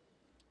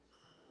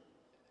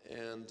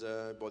 And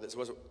but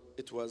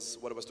it was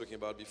what I was talking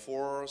about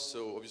before.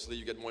 So obviously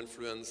you get more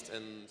influenced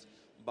and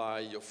by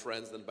your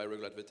friends than by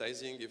regular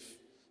advertising.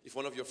 If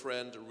one of your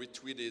friends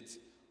retweeted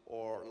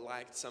or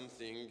liked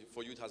something,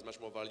 for you it has much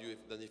more value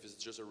than if it's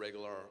just a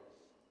regular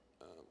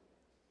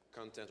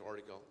content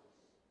article.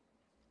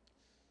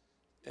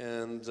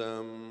 And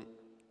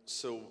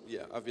so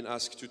yeah, I've been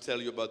asked to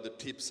tell you about the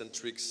tips and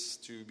tricks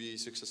to be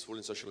successful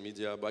in social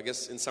media, but I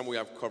guess in some way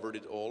I've covered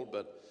it all.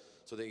 But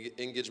so the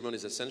engagement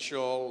is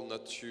essential.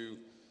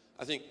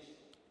 I think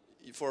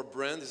for a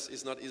brand,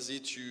 it's not easy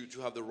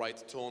to have the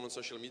right tone on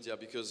social media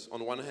because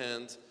on one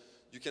hand,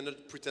 you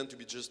cannot pretend to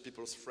be just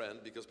people's friend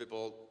because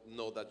people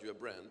know that you're a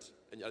brand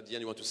and at the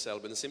end you want to sell.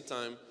 But at the same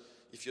time,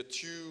 if you're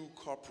too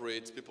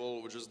corporate, people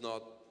will just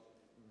not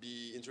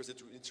be interested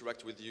to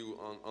interact with you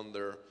on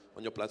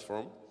your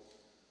platform.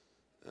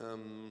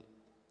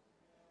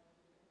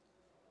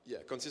 Yeah,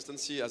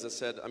 consistency, as I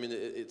said,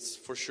 it's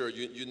for sure.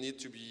 You need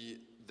to be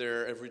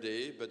there every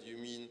day, but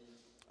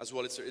as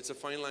well, it's a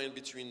fine line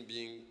between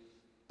being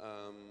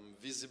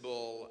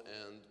visible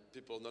and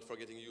people not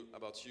forgetting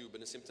about you, but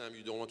at the same time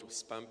you don't want to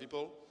spam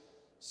people.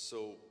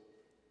 So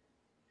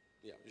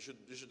yeah, you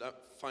should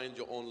find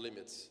your own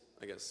limits,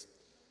 I guess.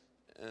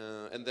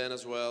 And then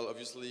as well,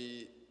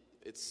 obviously,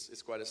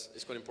 it's quite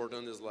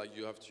important. Is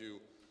you have to,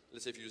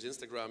 let's say if you use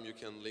Instagram, you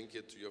can link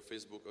it to your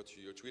Facebook or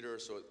to your Twitter.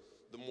 So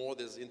the more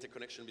there's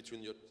interconnection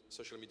between your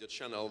social media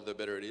channel, the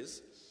better it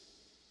is.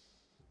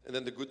 And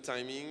then the good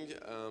timing,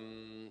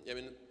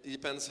 it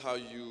depends how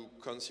you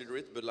consider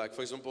it, but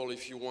for example,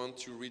 if you want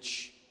to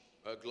reach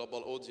a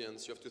global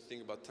audience, you have to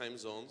think about time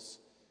zones.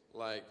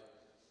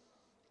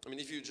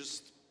 If you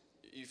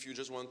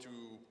just want to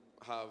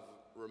have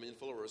remain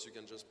followers, you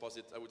can just post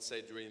it, I would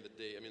say, during the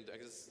day. I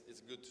guess it's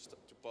good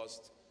to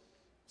post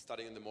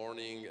starting in the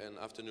morning and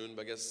afternoon,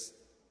 but I guess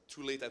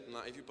too late at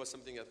night. If you post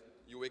something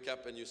you wake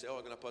up and you say, oh,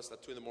 I'm gonna post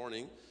at 2 in the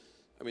morning,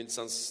 it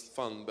sounds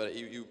fun, but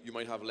you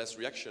might have less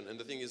reaction. And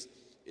the thing is,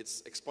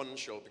 it's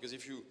exponential because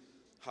if you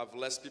have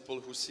less people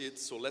who see it,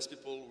 so less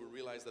people will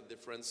realize that their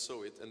friends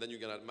saw it, and then you're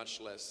gonna have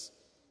much less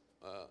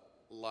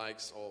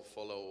likes or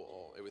follow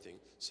or everything.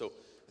 So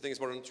I think it's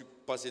important to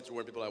post it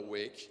when people are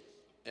awake.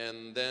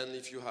 And then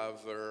if you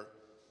have, for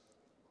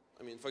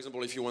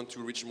example, if you want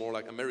to reach more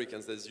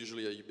Americans, there's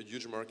usually a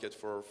huge market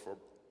for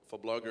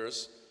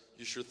bloggers.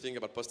 You should think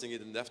about posting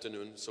it in the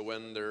afternoon. So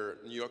when the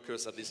New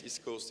Yorkers, at least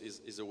East Coast,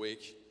 is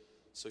awake.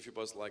 So if you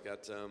post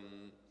at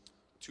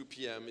 2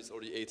 p.m., it's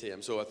already 8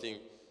 a.m. So I think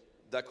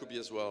that could be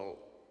as well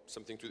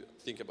something to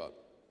think about.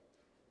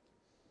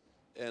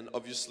 And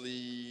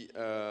obviously,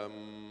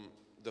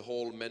 the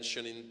whole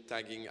mentioning,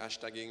 tagging,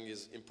 hashtagging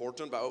is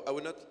important, but I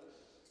would not.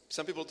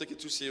 Some people take it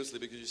too seriously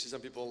because you see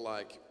some people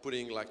like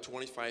putting like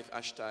 25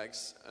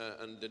 hashtags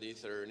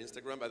underneath their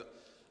Instagram. But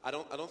I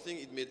don't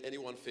think it made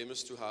anyone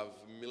famous to have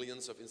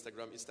millions of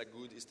Instagram, Insta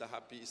good, Insta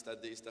happy,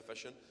 Insta day, Insta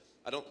fashion.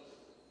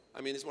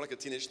 I mean, it's more like a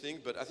teenage thing,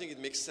 but I think it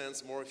makes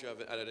sense more if you have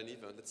it at an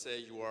event. Let's say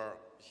you are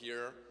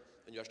here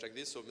and you hashtag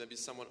this, so maybe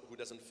someone who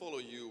doesn't follow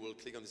you will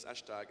click on this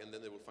hashtag and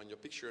then they will find your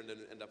picture and then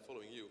end up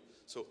following you.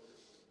 So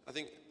I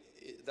think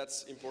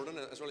that's important,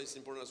 as well. It's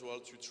important as well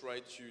to try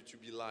to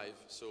be live.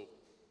 So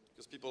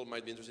because people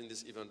might be interested in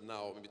this event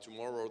now, maybe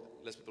tomorrow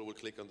less people will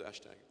click on the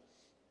hashtag.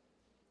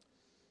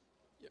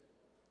 Yeah.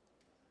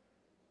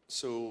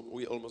 So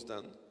we're almost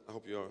done. I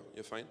hope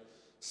you're fine.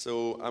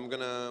 So I'm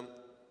gonna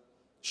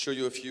show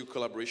you a few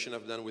collaboration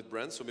I've done with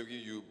brands. So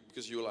maybe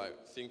because you're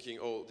like thinking,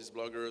 oh, these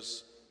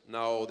bloggers,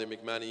 now they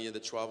make money and they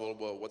travel,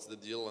 well, what's the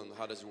deal and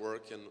how does it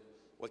work and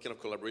what kind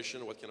of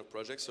collaboration, what kind of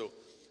project? So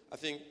I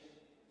think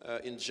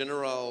in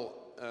general,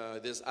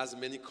 there's as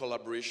many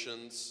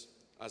collaborations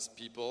as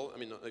people, I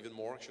mean, even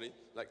more actually.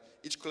 Like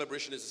each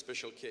collaboration is a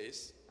special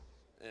case.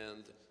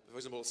 And for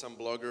example, some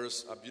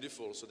bloggers are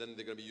beautiful, so then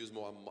they're gonna be used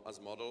more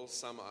as models.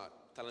 Some are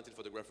talented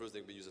photographers,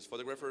 they're gonna be used as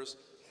photographers.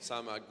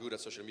 Some are good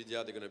at social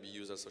media, they're gonna be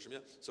used as social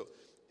media. So,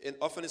 and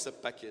often it's a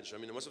package. I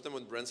mean, most of the time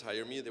when brands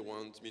hire me, they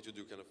want me to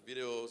do kind of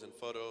videos and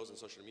photos and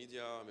social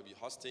media, maybe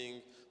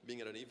hosting, being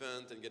at an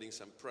event and getting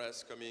some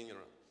press coming.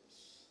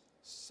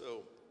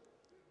 So,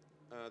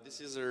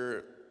 this is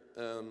a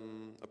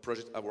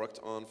project I worked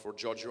on for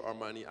Giorgio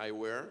Armani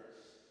Eyewear.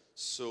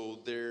 So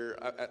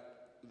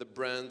the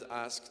brand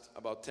asked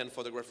about 10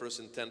 photographers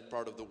in 10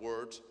 parts of the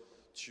world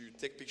to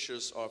take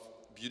pictures of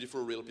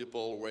beautiful real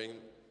people wearing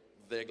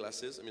their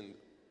glasses, I mean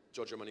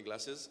Giorgio Armani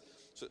glasses.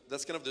 So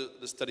that's kind of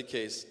the study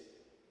case.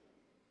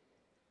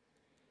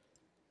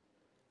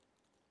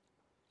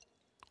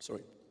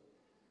 Sorry.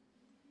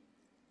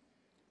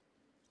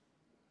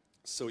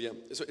 So yeah,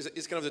 so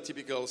it's kind of the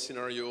typical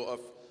scenario of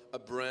a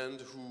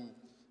brand who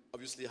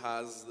obviously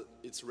has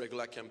its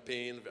regular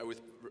campaign with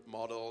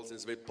models, and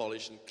it's very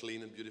polished and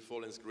clean and beautiful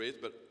and it's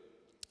great, but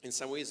in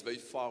some ways it's very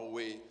far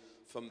away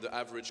from the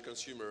average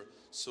consumer.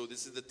 So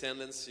this is the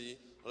tendency.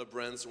 A lot of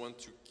brands want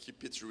to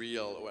keep it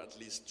real, or at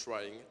least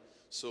trying.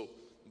 So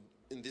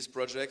in these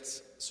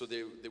projects, so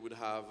they would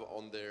have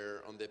on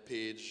their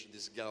page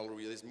this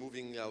gallery, this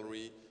moving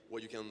gallery,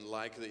 where you can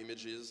like the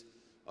images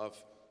of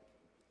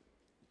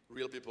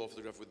real people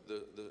photographed with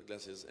the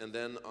glasses. And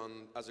then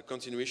as a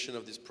continuation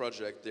of this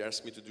project, they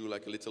asked me to do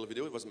like a little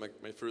video. It was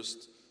my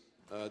first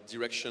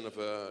direction of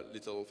a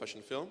little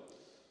fashion film.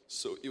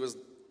 So it was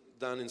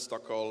done in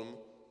Stockholm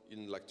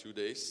in like 2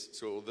 days.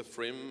 So The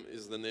Frame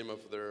is the name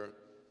of the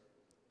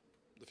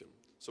film.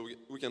 So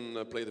we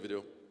can play the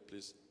video,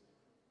 please.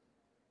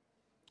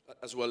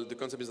 As well, the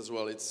concept is as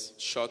well, it's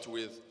shot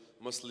with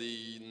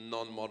mostly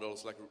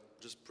non-models, like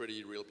just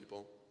pretty real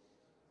people.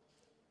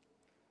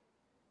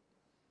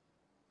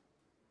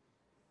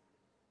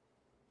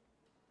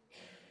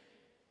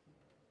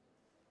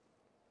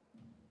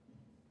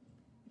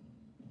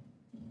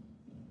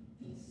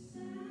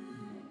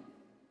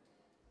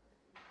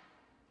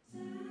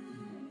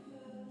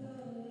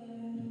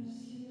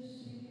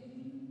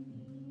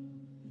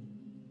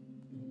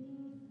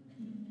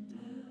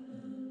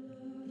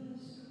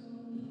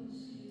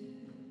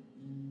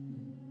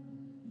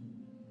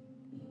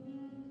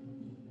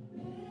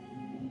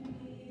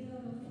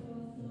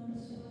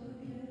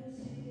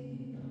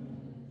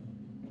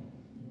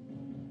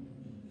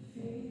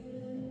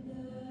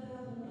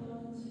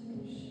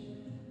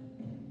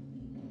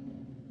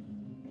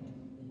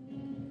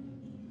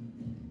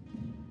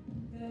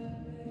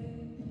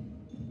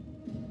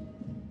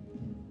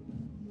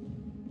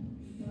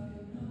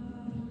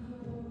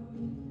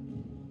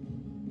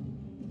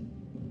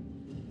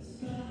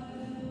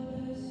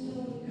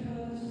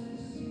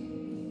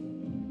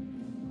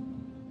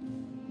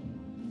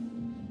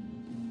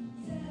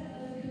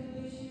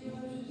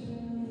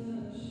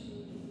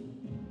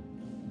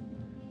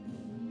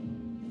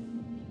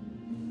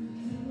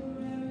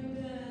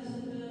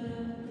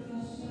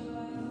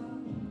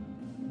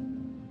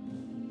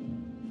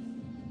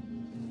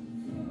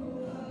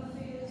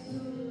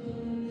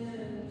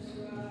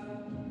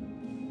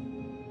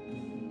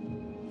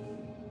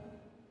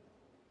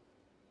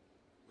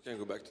 Can I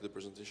go back to the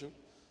presentation?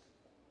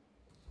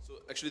 So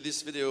actually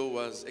this video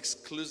was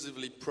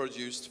exclusively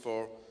produced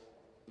for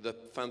the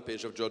fan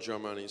page of Giorgio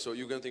Armani. So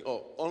you're going to think,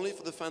 oh, only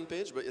for the fan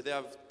page, but they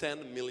have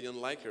 10 million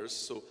likers,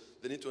 so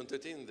they need to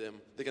entertain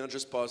them. They cannot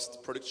just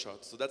post product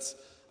shots. So that's,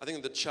 I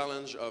think the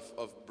challenge of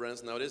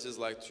brands nowadays is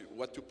like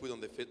what to put on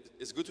the feed.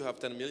 It's good to have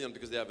 10 million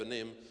because they have a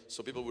name,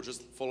 so people will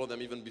just follow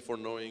them even before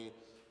knowing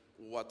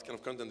what kind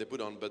of content they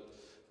put on. But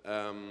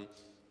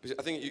because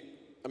I think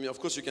I mean,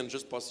 of course, you can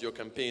just post your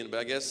campaign, but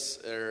I guess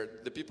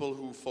the people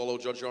who follow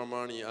Giorgio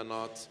Armani are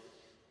not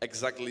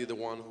exactly the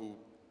one who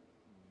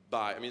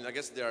buy. I mean, I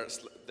guess they're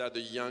the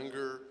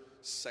younger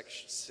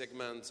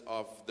segment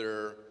of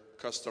their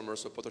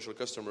customers or potential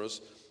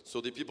customers.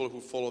 So the people who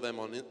follow them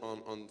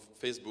on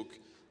Facebook,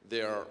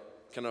 they are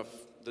kind of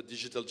the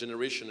digital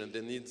generation, and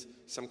they need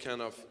some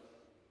kind of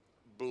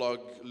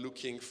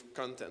blog-looking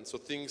content. So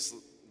things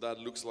that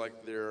looks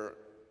like they're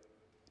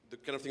the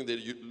kind of thing that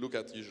you look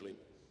at usually.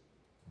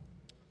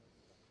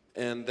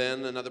 And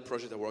then another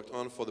project I worked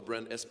on for the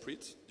brand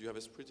Esprit. Do you have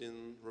Esprit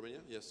in Romania?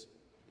 Yes?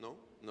 No?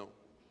 No.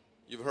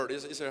 You've heard,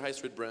 it's a high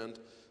street brand.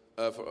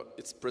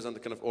 It's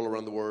present kind of all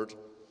around the world.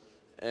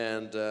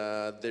 And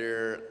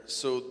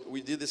so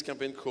we did this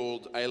campaign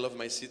called I Love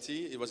My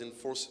City. It was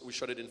we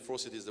shot it in 4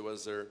 cities. There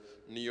was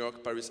New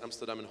York, Paris,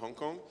 Amsterdam, and Hong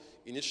Kong.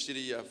 In each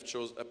city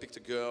I picked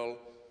a girl,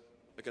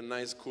 like a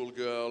nice, cool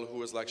girl who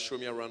was like show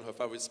me around her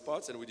favorite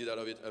spots, and we did out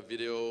of it a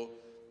video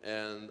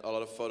and a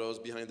lot of photos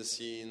behind the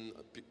scene,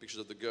 pictures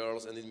of the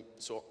girls. And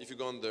so if you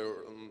go on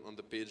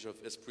the page of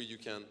Esprit, you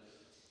can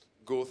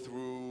go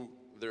through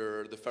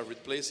the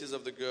favorite places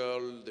of the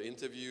girl, the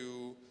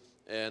interview,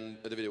 and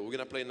the video. We're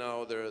gonna play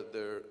now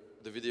the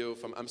video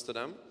from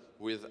Amsterdam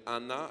with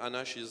Anna.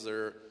 Anna, she's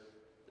in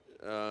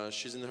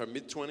her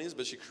mid-20s,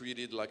 but she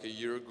created like a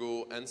year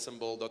ago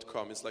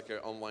ensemble.com. It's like an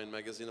online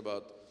magazine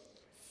about,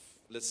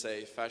 let's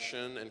say,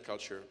 fashion and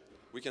culture.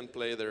 We can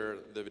play the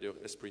video,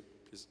 Esprit,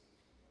 please.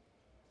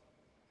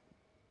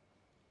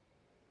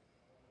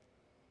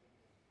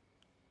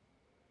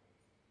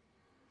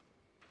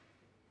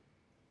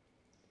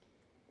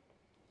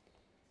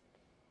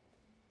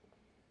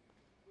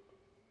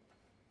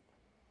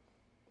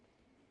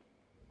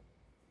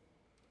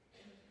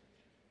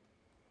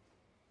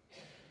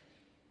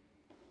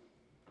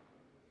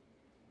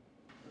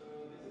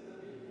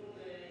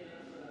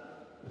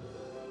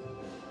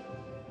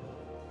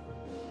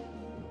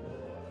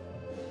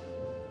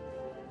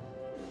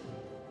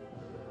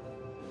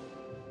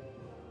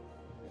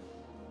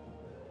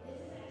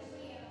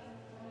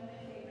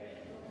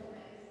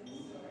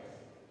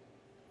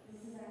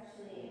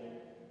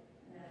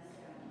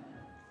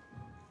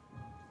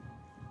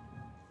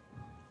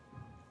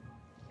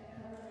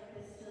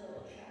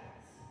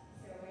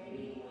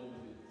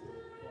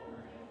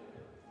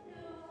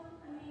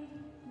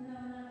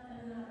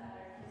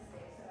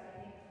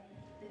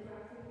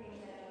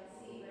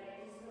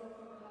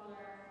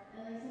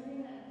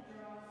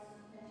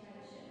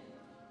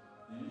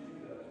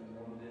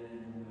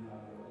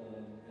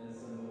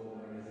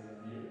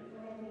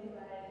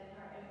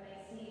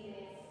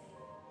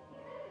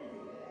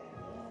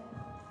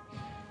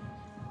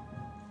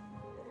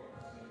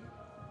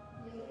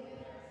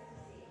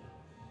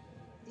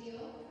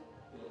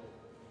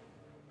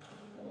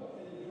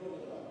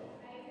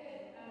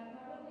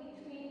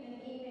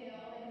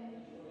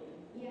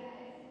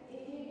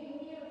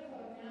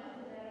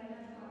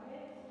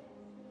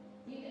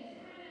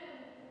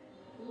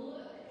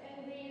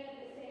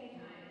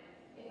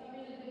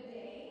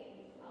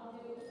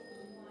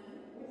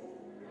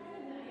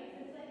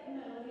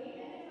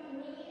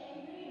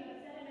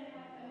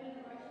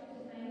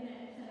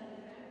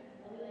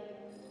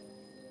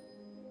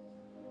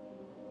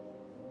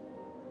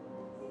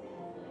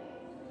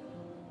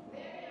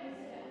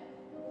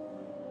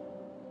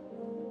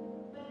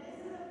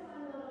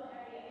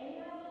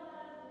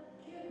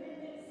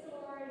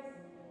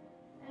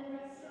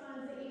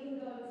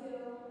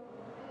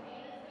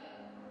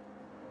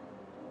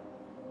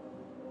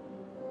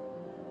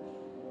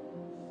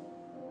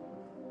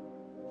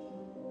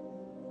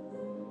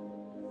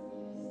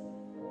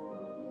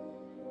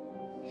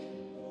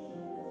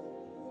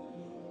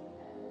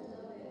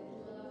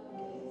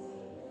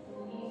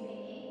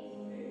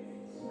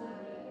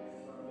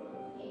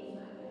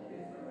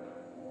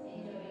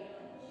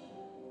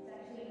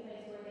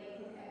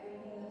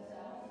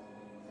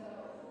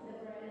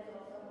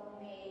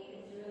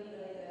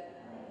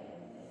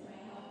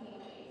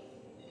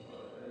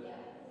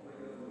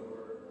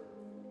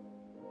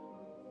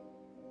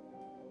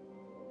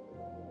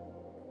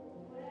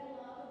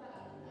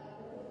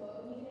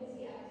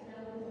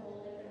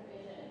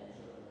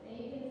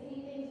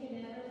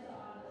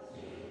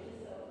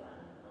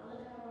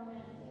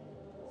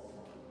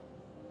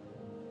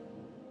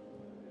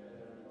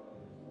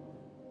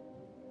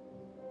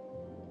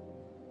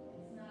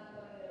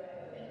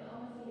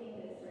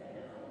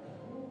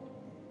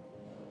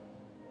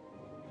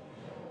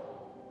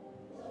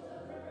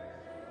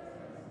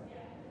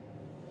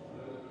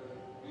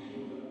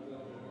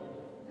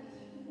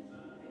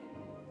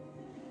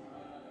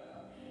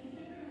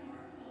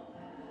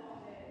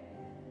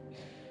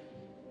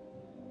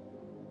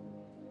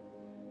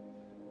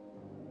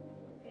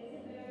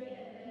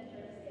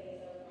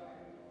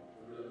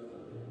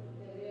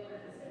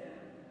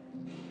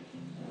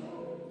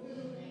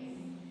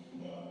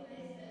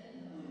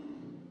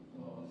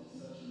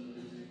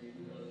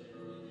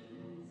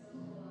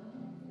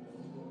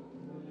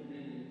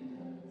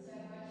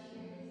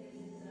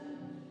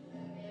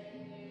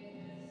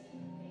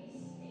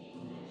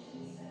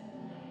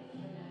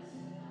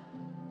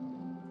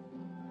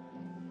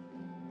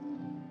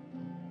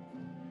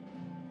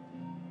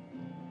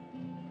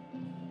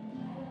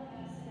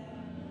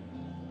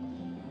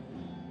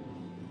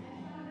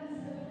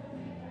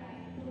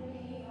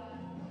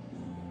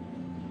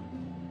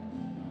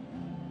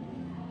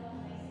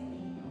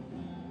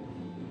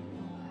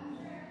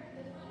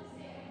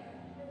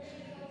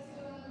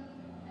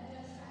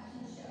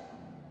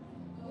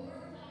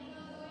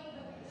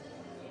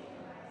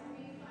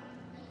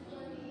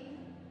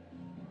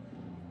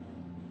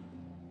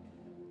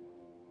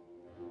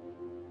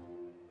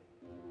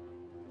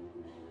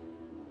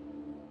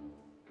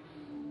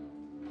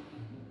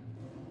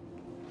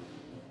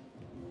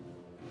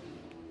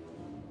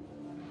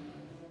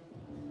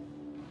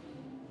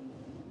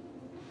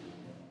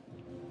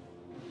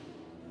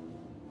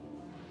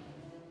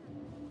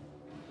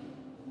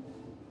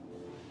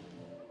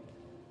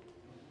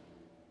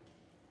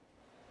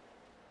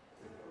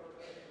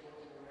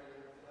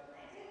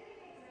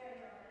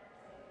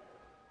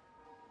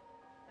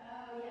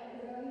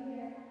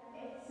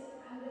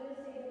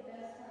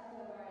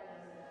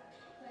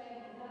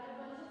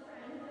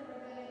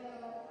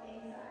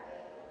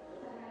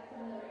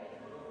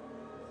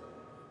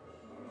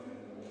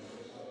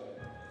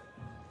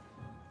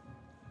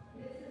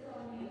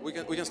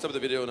 we can stop the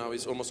video now.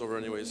 It's almost over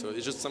anyway, so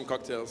it's just some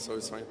cocktails, so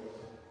it's fine.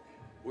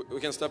 We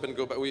can stop and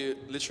go back. We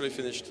literally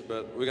finished,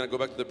 but we're gonna go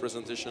back to the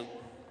presentation.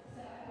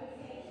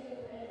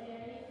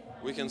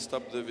 We can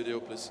stop the video,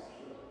 please.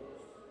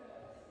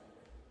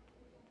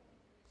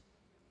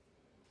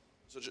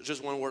 So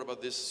just one word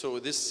about this. So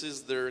this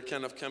is their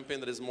kind of campaign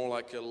that is more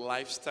like a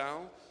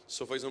lifestyle.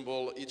 So for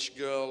example, each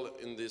girl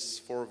in these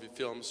 4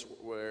 films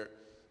were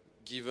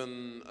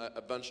given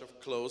a bunch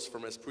of clothes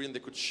from Esprit, and they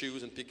could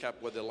choose and pick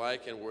up what they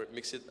like and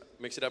mix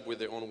it up with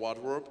their own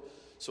wardrobe.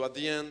 So at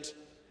the end,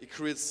 it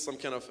creates some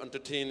kind of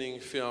entertaining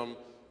film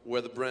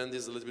where the brand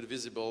is a little bit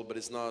visible, but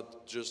it's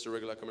not just a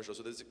regular commercial.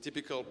 So there's a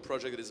typical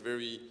project that is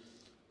very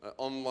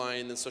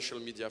online and social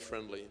media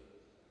friendly.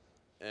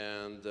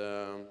 And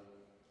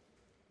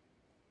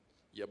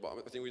yeah, but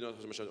I think we don't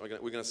have so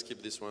much. We're gonna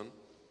skip this one.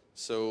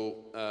 So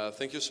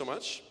thank you so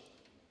much,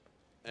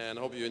 and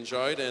I hope you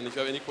enjoyed. And if you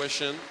have any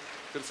question,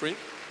 feel free.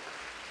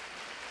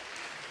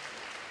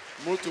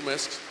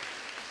 Mulțumesc.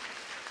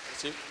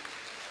 Merci.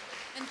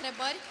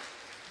 Întrebări?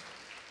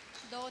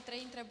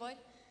 2-3 întrebări?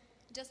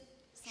 Just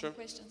some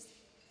questions.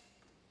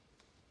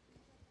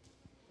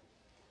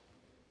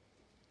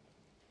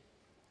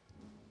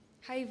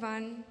 Hi,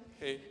 Yvan.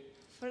 Hey.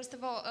 First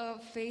of all,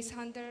 Face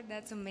Hunter,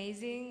 that's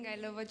amazing. I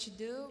love what you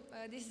do.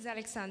 This is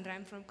Alexandra.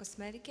 I'm from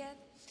Cosmeticat.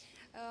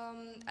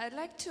 I'd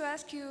like to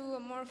ask you a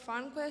more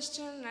fun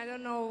question. I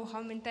don't know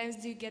how many times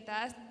do you get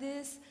asked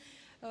this.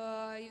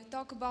 You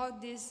talk about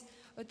this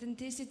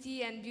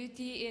authenticity and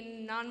beauty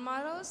in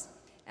non-models,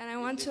 and I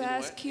want to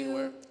ask you...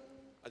 Where?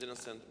 I didn't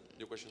understand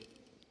your question.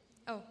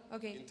 Oh,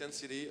 okay.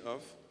 Intensity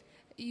of?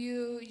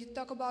 You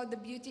talk about the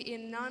beauty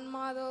in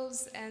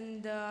non-models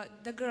and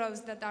the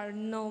girls that are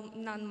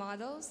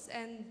non-models,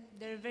 and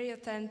they're very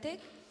authentic.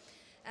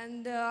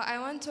 And I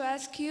want to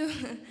ask you,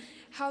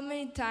 how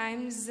many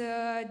times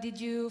did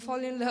you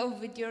fall in love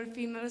with your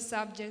female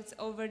subjects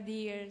over the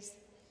years?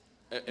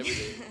 Every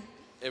day.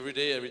 Every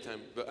day, every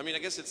time. But I mean, I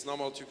guess it's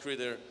normal to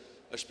create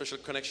a special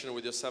connection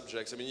with your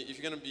subjects. I mean, if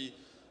you're going to be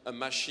a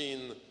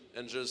machine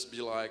and just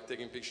be like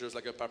taking pictures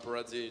like a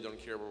paparazzi, you don't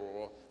care, blah, blah,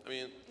 blah. I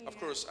mean, yeah. Of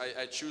course,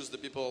 I choose the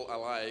people I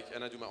like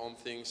and I do my own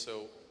thing,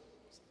 so,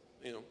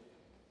 you know.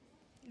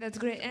 That's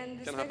great. And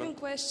the second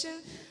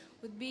question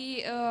would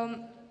be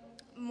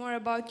more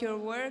about your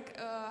work.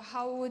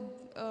 How would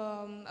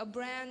a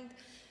brand,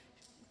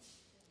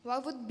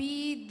 what would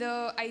be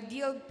the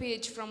ideal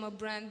pitch from a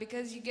brand?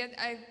 Because you get,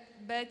 I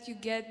bet you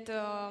get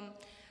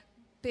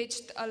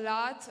pitched a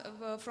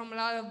lot from a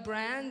lot of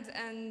brands,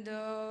 and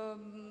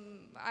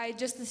I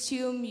just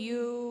assume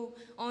you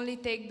only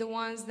take the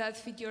ones that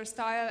fit your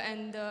style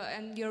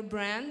and your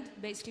brand,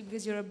 basically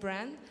because you're a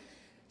brand.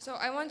 So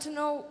I want to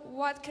know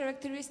what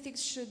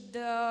characteristics should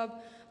the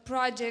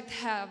project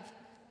have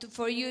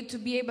for you to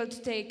be able to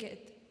take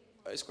it?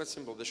 It's quite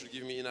simple. They should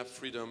give me enough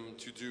freedom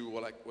to do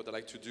what I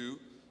like to do,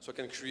 so I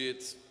can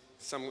create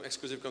some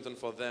exclusive content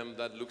for them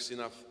that looks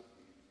enough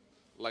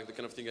like the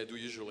kind of thing I do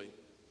usually.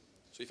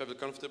 So if I feel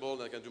comfortable,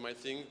 then I can do my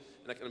thing,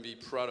 and I can be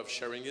proud of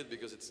sharing it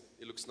because it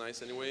looks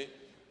nice anyway.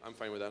 I'm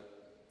fine with that.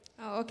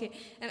 Oh, okay.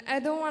 And I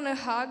don't want to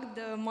hug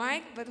the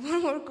mic, but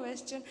one more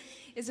question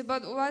is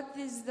about what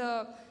is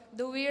the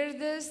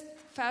weirdest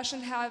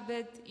fashion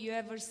habit you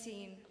ever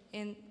seen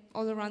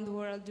all around the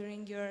world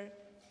during your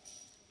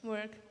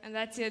work? And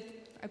that's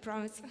it, I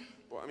promise.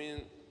 Well, I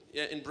mean,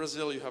 yeah, in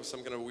Brazil you have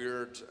some kind of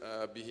weird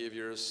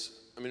behaviors.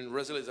 I mean, in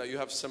Brazil you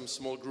have some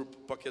small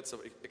group pockets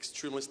of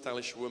extremely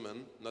stylish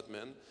women, not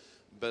men,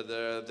 but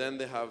then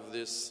they have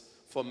this.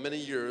 For many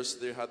years,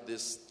 they had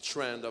this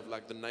trend of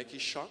like the Nike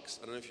Shocks.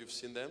 I don't know if you've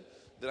seen them.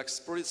 They're like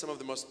probably some of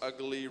the most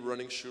ugly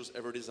running shoes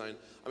ever designed.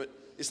 I mean,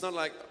 it's not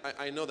like,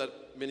 I know that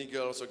many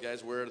girls or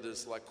guys wear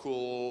this like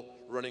cool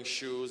running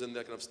shoes and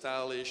they're kind of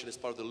stylish and it's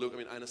part of the look. I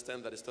mean, I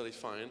understand that, it's totally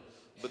fine.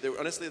 But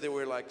honestly, they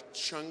were like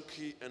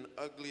chunky and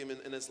ugly. I mean,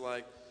 and it's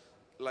like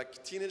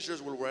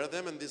teenagers will wear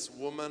them, and this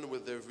woman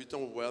with the Vuitton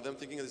will wear them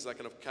thinking it's like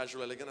kind of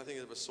casual elegant. I think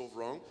it was so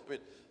wrong. I mean,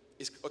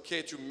 it's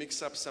okay to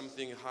mix up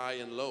something high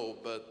and low,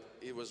 but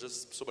it was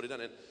just so badly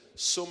done. And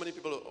so many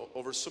people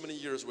over so many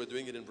years were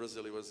doing it in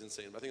Brazil. It was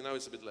insane. But I think now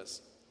it's a bit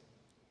less.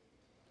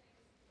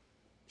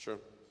 Sure.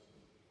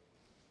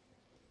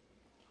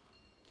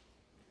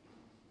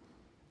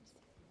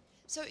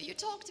 So you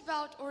talked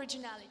about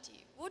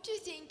originality. What do you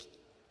think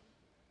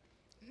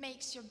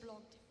makes your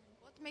blog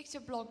different? What makes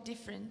your blog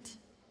different?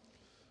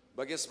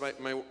 But I guess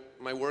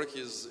my work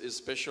is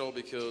special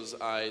because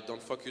I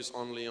don't focus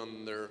only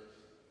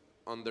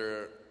on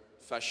their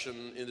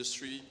fashion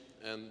industry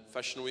and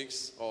fashion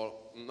weeks, or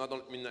not.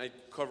 I mean, I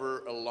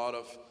cover a lot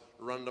of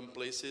random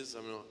places.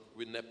 I mean,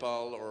 with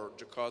Nepal or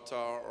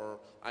Jakarta or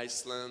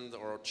Iceland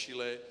or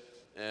Chile,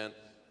 and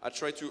I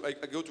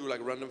go to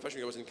like random fashion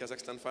week. I was in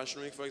Kazakhstan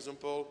Fashion Week, for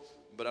example,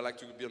 but I like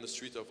to be on the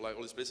street of like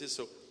all these places.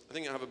 So I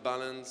think I have a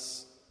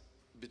balance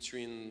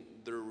between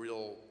the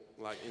real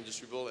like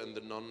industry people and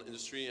the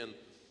non-industry, and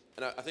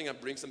I think I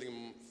bring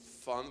something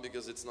fun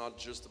because it's not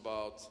just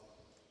about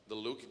the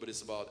look, but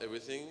it's about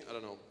everything. I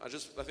don't know. I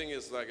think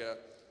it's like a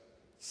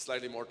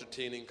slightly more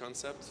entertaining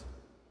concept.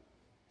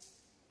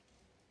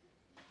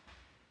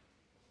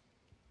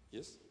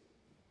 Yes?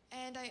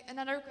 And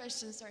another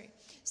question, sorry.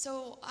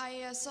 So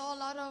I saw a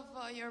lot of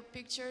your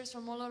pictures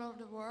from all over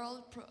the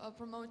world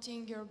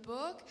promoting your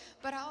book,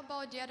 but how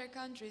about the other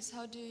countries?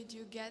 How did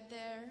you get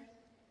there?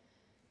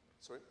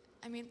 Sorry?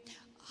 I mean,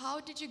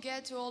 how did you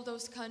get to all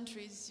those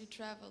countries you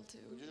traveled to?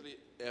 Usually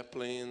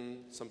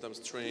airplane, sometimes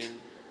train.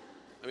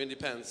 I mean, it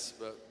depends,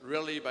 but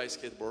rarely by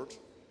skateboard.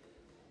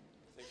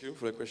 Thank you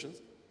for the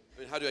questions. I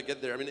mean, how do I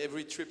get there? I mean,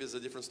 every trip is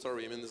a different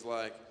story. I mean, there's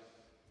like,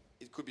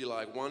 it could be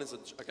like,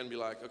 I can be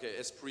like, okay,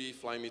 Esprit,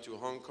 fly me to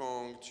Hong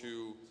Kong,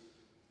 to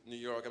New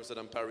York,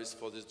 Amsterdam, Paris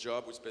for this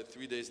job. We spend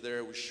 3 days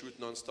there, we shoot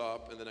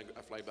non-stop, and then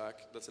I fly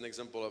back. That's an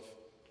example of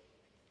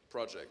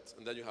project.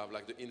 And then you have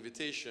like the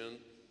invitation,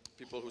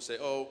 people who say,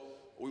 oh,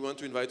 we want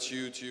to invite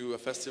you to a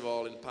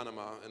festival in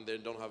Panama, and they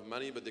don't have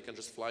money, but they can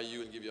just fly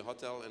you and give you a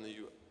hotel, and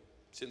you,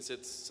 since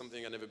it's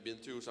something I've never been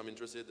to, so I'm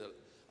interested,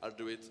 I'll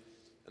do it.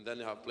 And then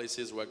you have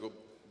places where I go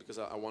because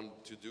I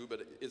want to do,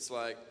 but it's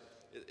like,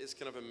 it's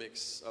kind of a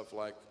mix of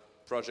like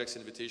projects,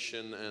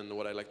 invitation, and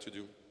what I like to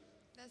do.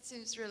 That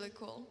seems really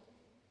cool.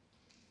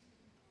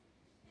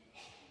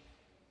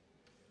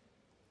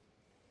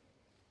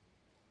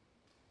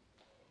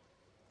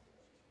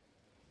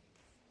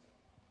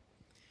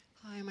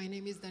 Hi, my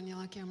name is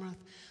Daniela Kamrath.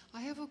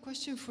 I have a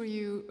question for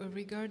you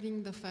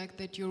regarding the fact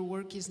that your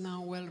work is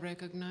now well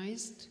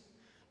recognized,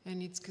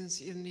 and it's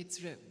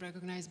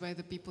recognized by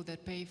the people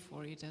that pay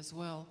for it as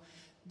well.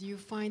 Do you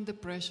find the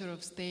pressure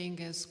of staying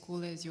as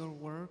cool as your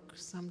work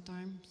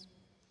sometimes?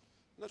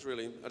 Not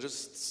really.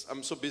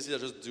 I'm so busy. I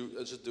just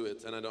do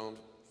it, and I don't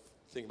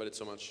think about it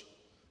so much.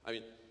 I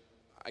mean,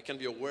 I can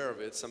be aware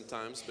of it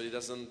sometimes, but it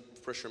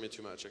doesn't pressure me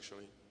too much,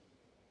 actually.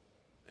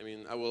 I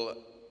mean,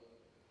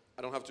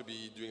 I don't have to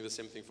be doing the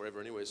same thing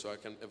forever anyway, so I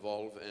can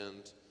evolve,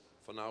 and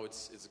for now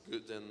it's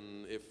good,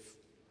 and if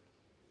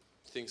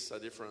things are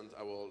different,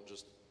 I will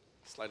just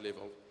slightly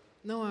evolve.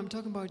 No, I'm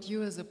talking about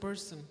you as a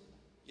person.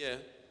 Yeah.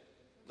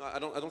 No, I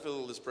don't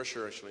feel this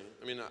pressure, actually.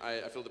 I mean,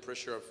 I feel the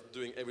pressure of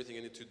doing everything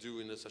I need to do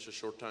in such a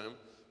short time,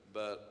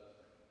 but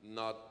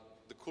not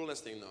the coolness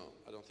thing, no,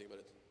 I don't think about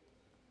it.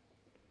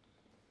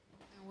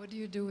 And what do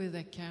you do with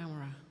a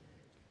camera?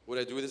 What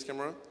I do with this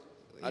camera?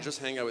 Yeah. I just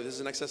hang out with it. This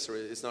is an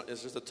accessory. It's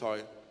just a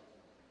toy.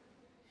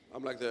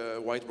 I'm like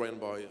the white Brian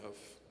boy of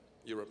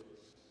Europe.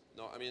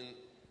 No, I mean,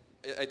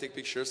 I take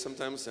pictures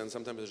sometimes, and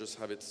sometimes I just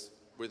have it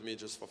with me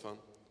just for fun.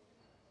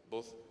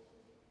 Both.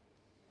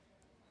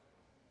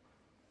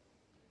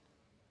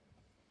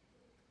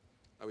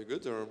 Are we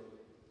good, or?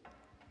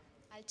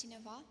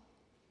 Altcineva?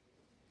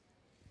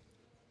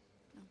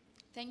 No.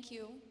 Thank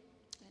you.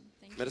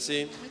 Thank Merci.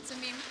 you.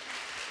 Mulțumim.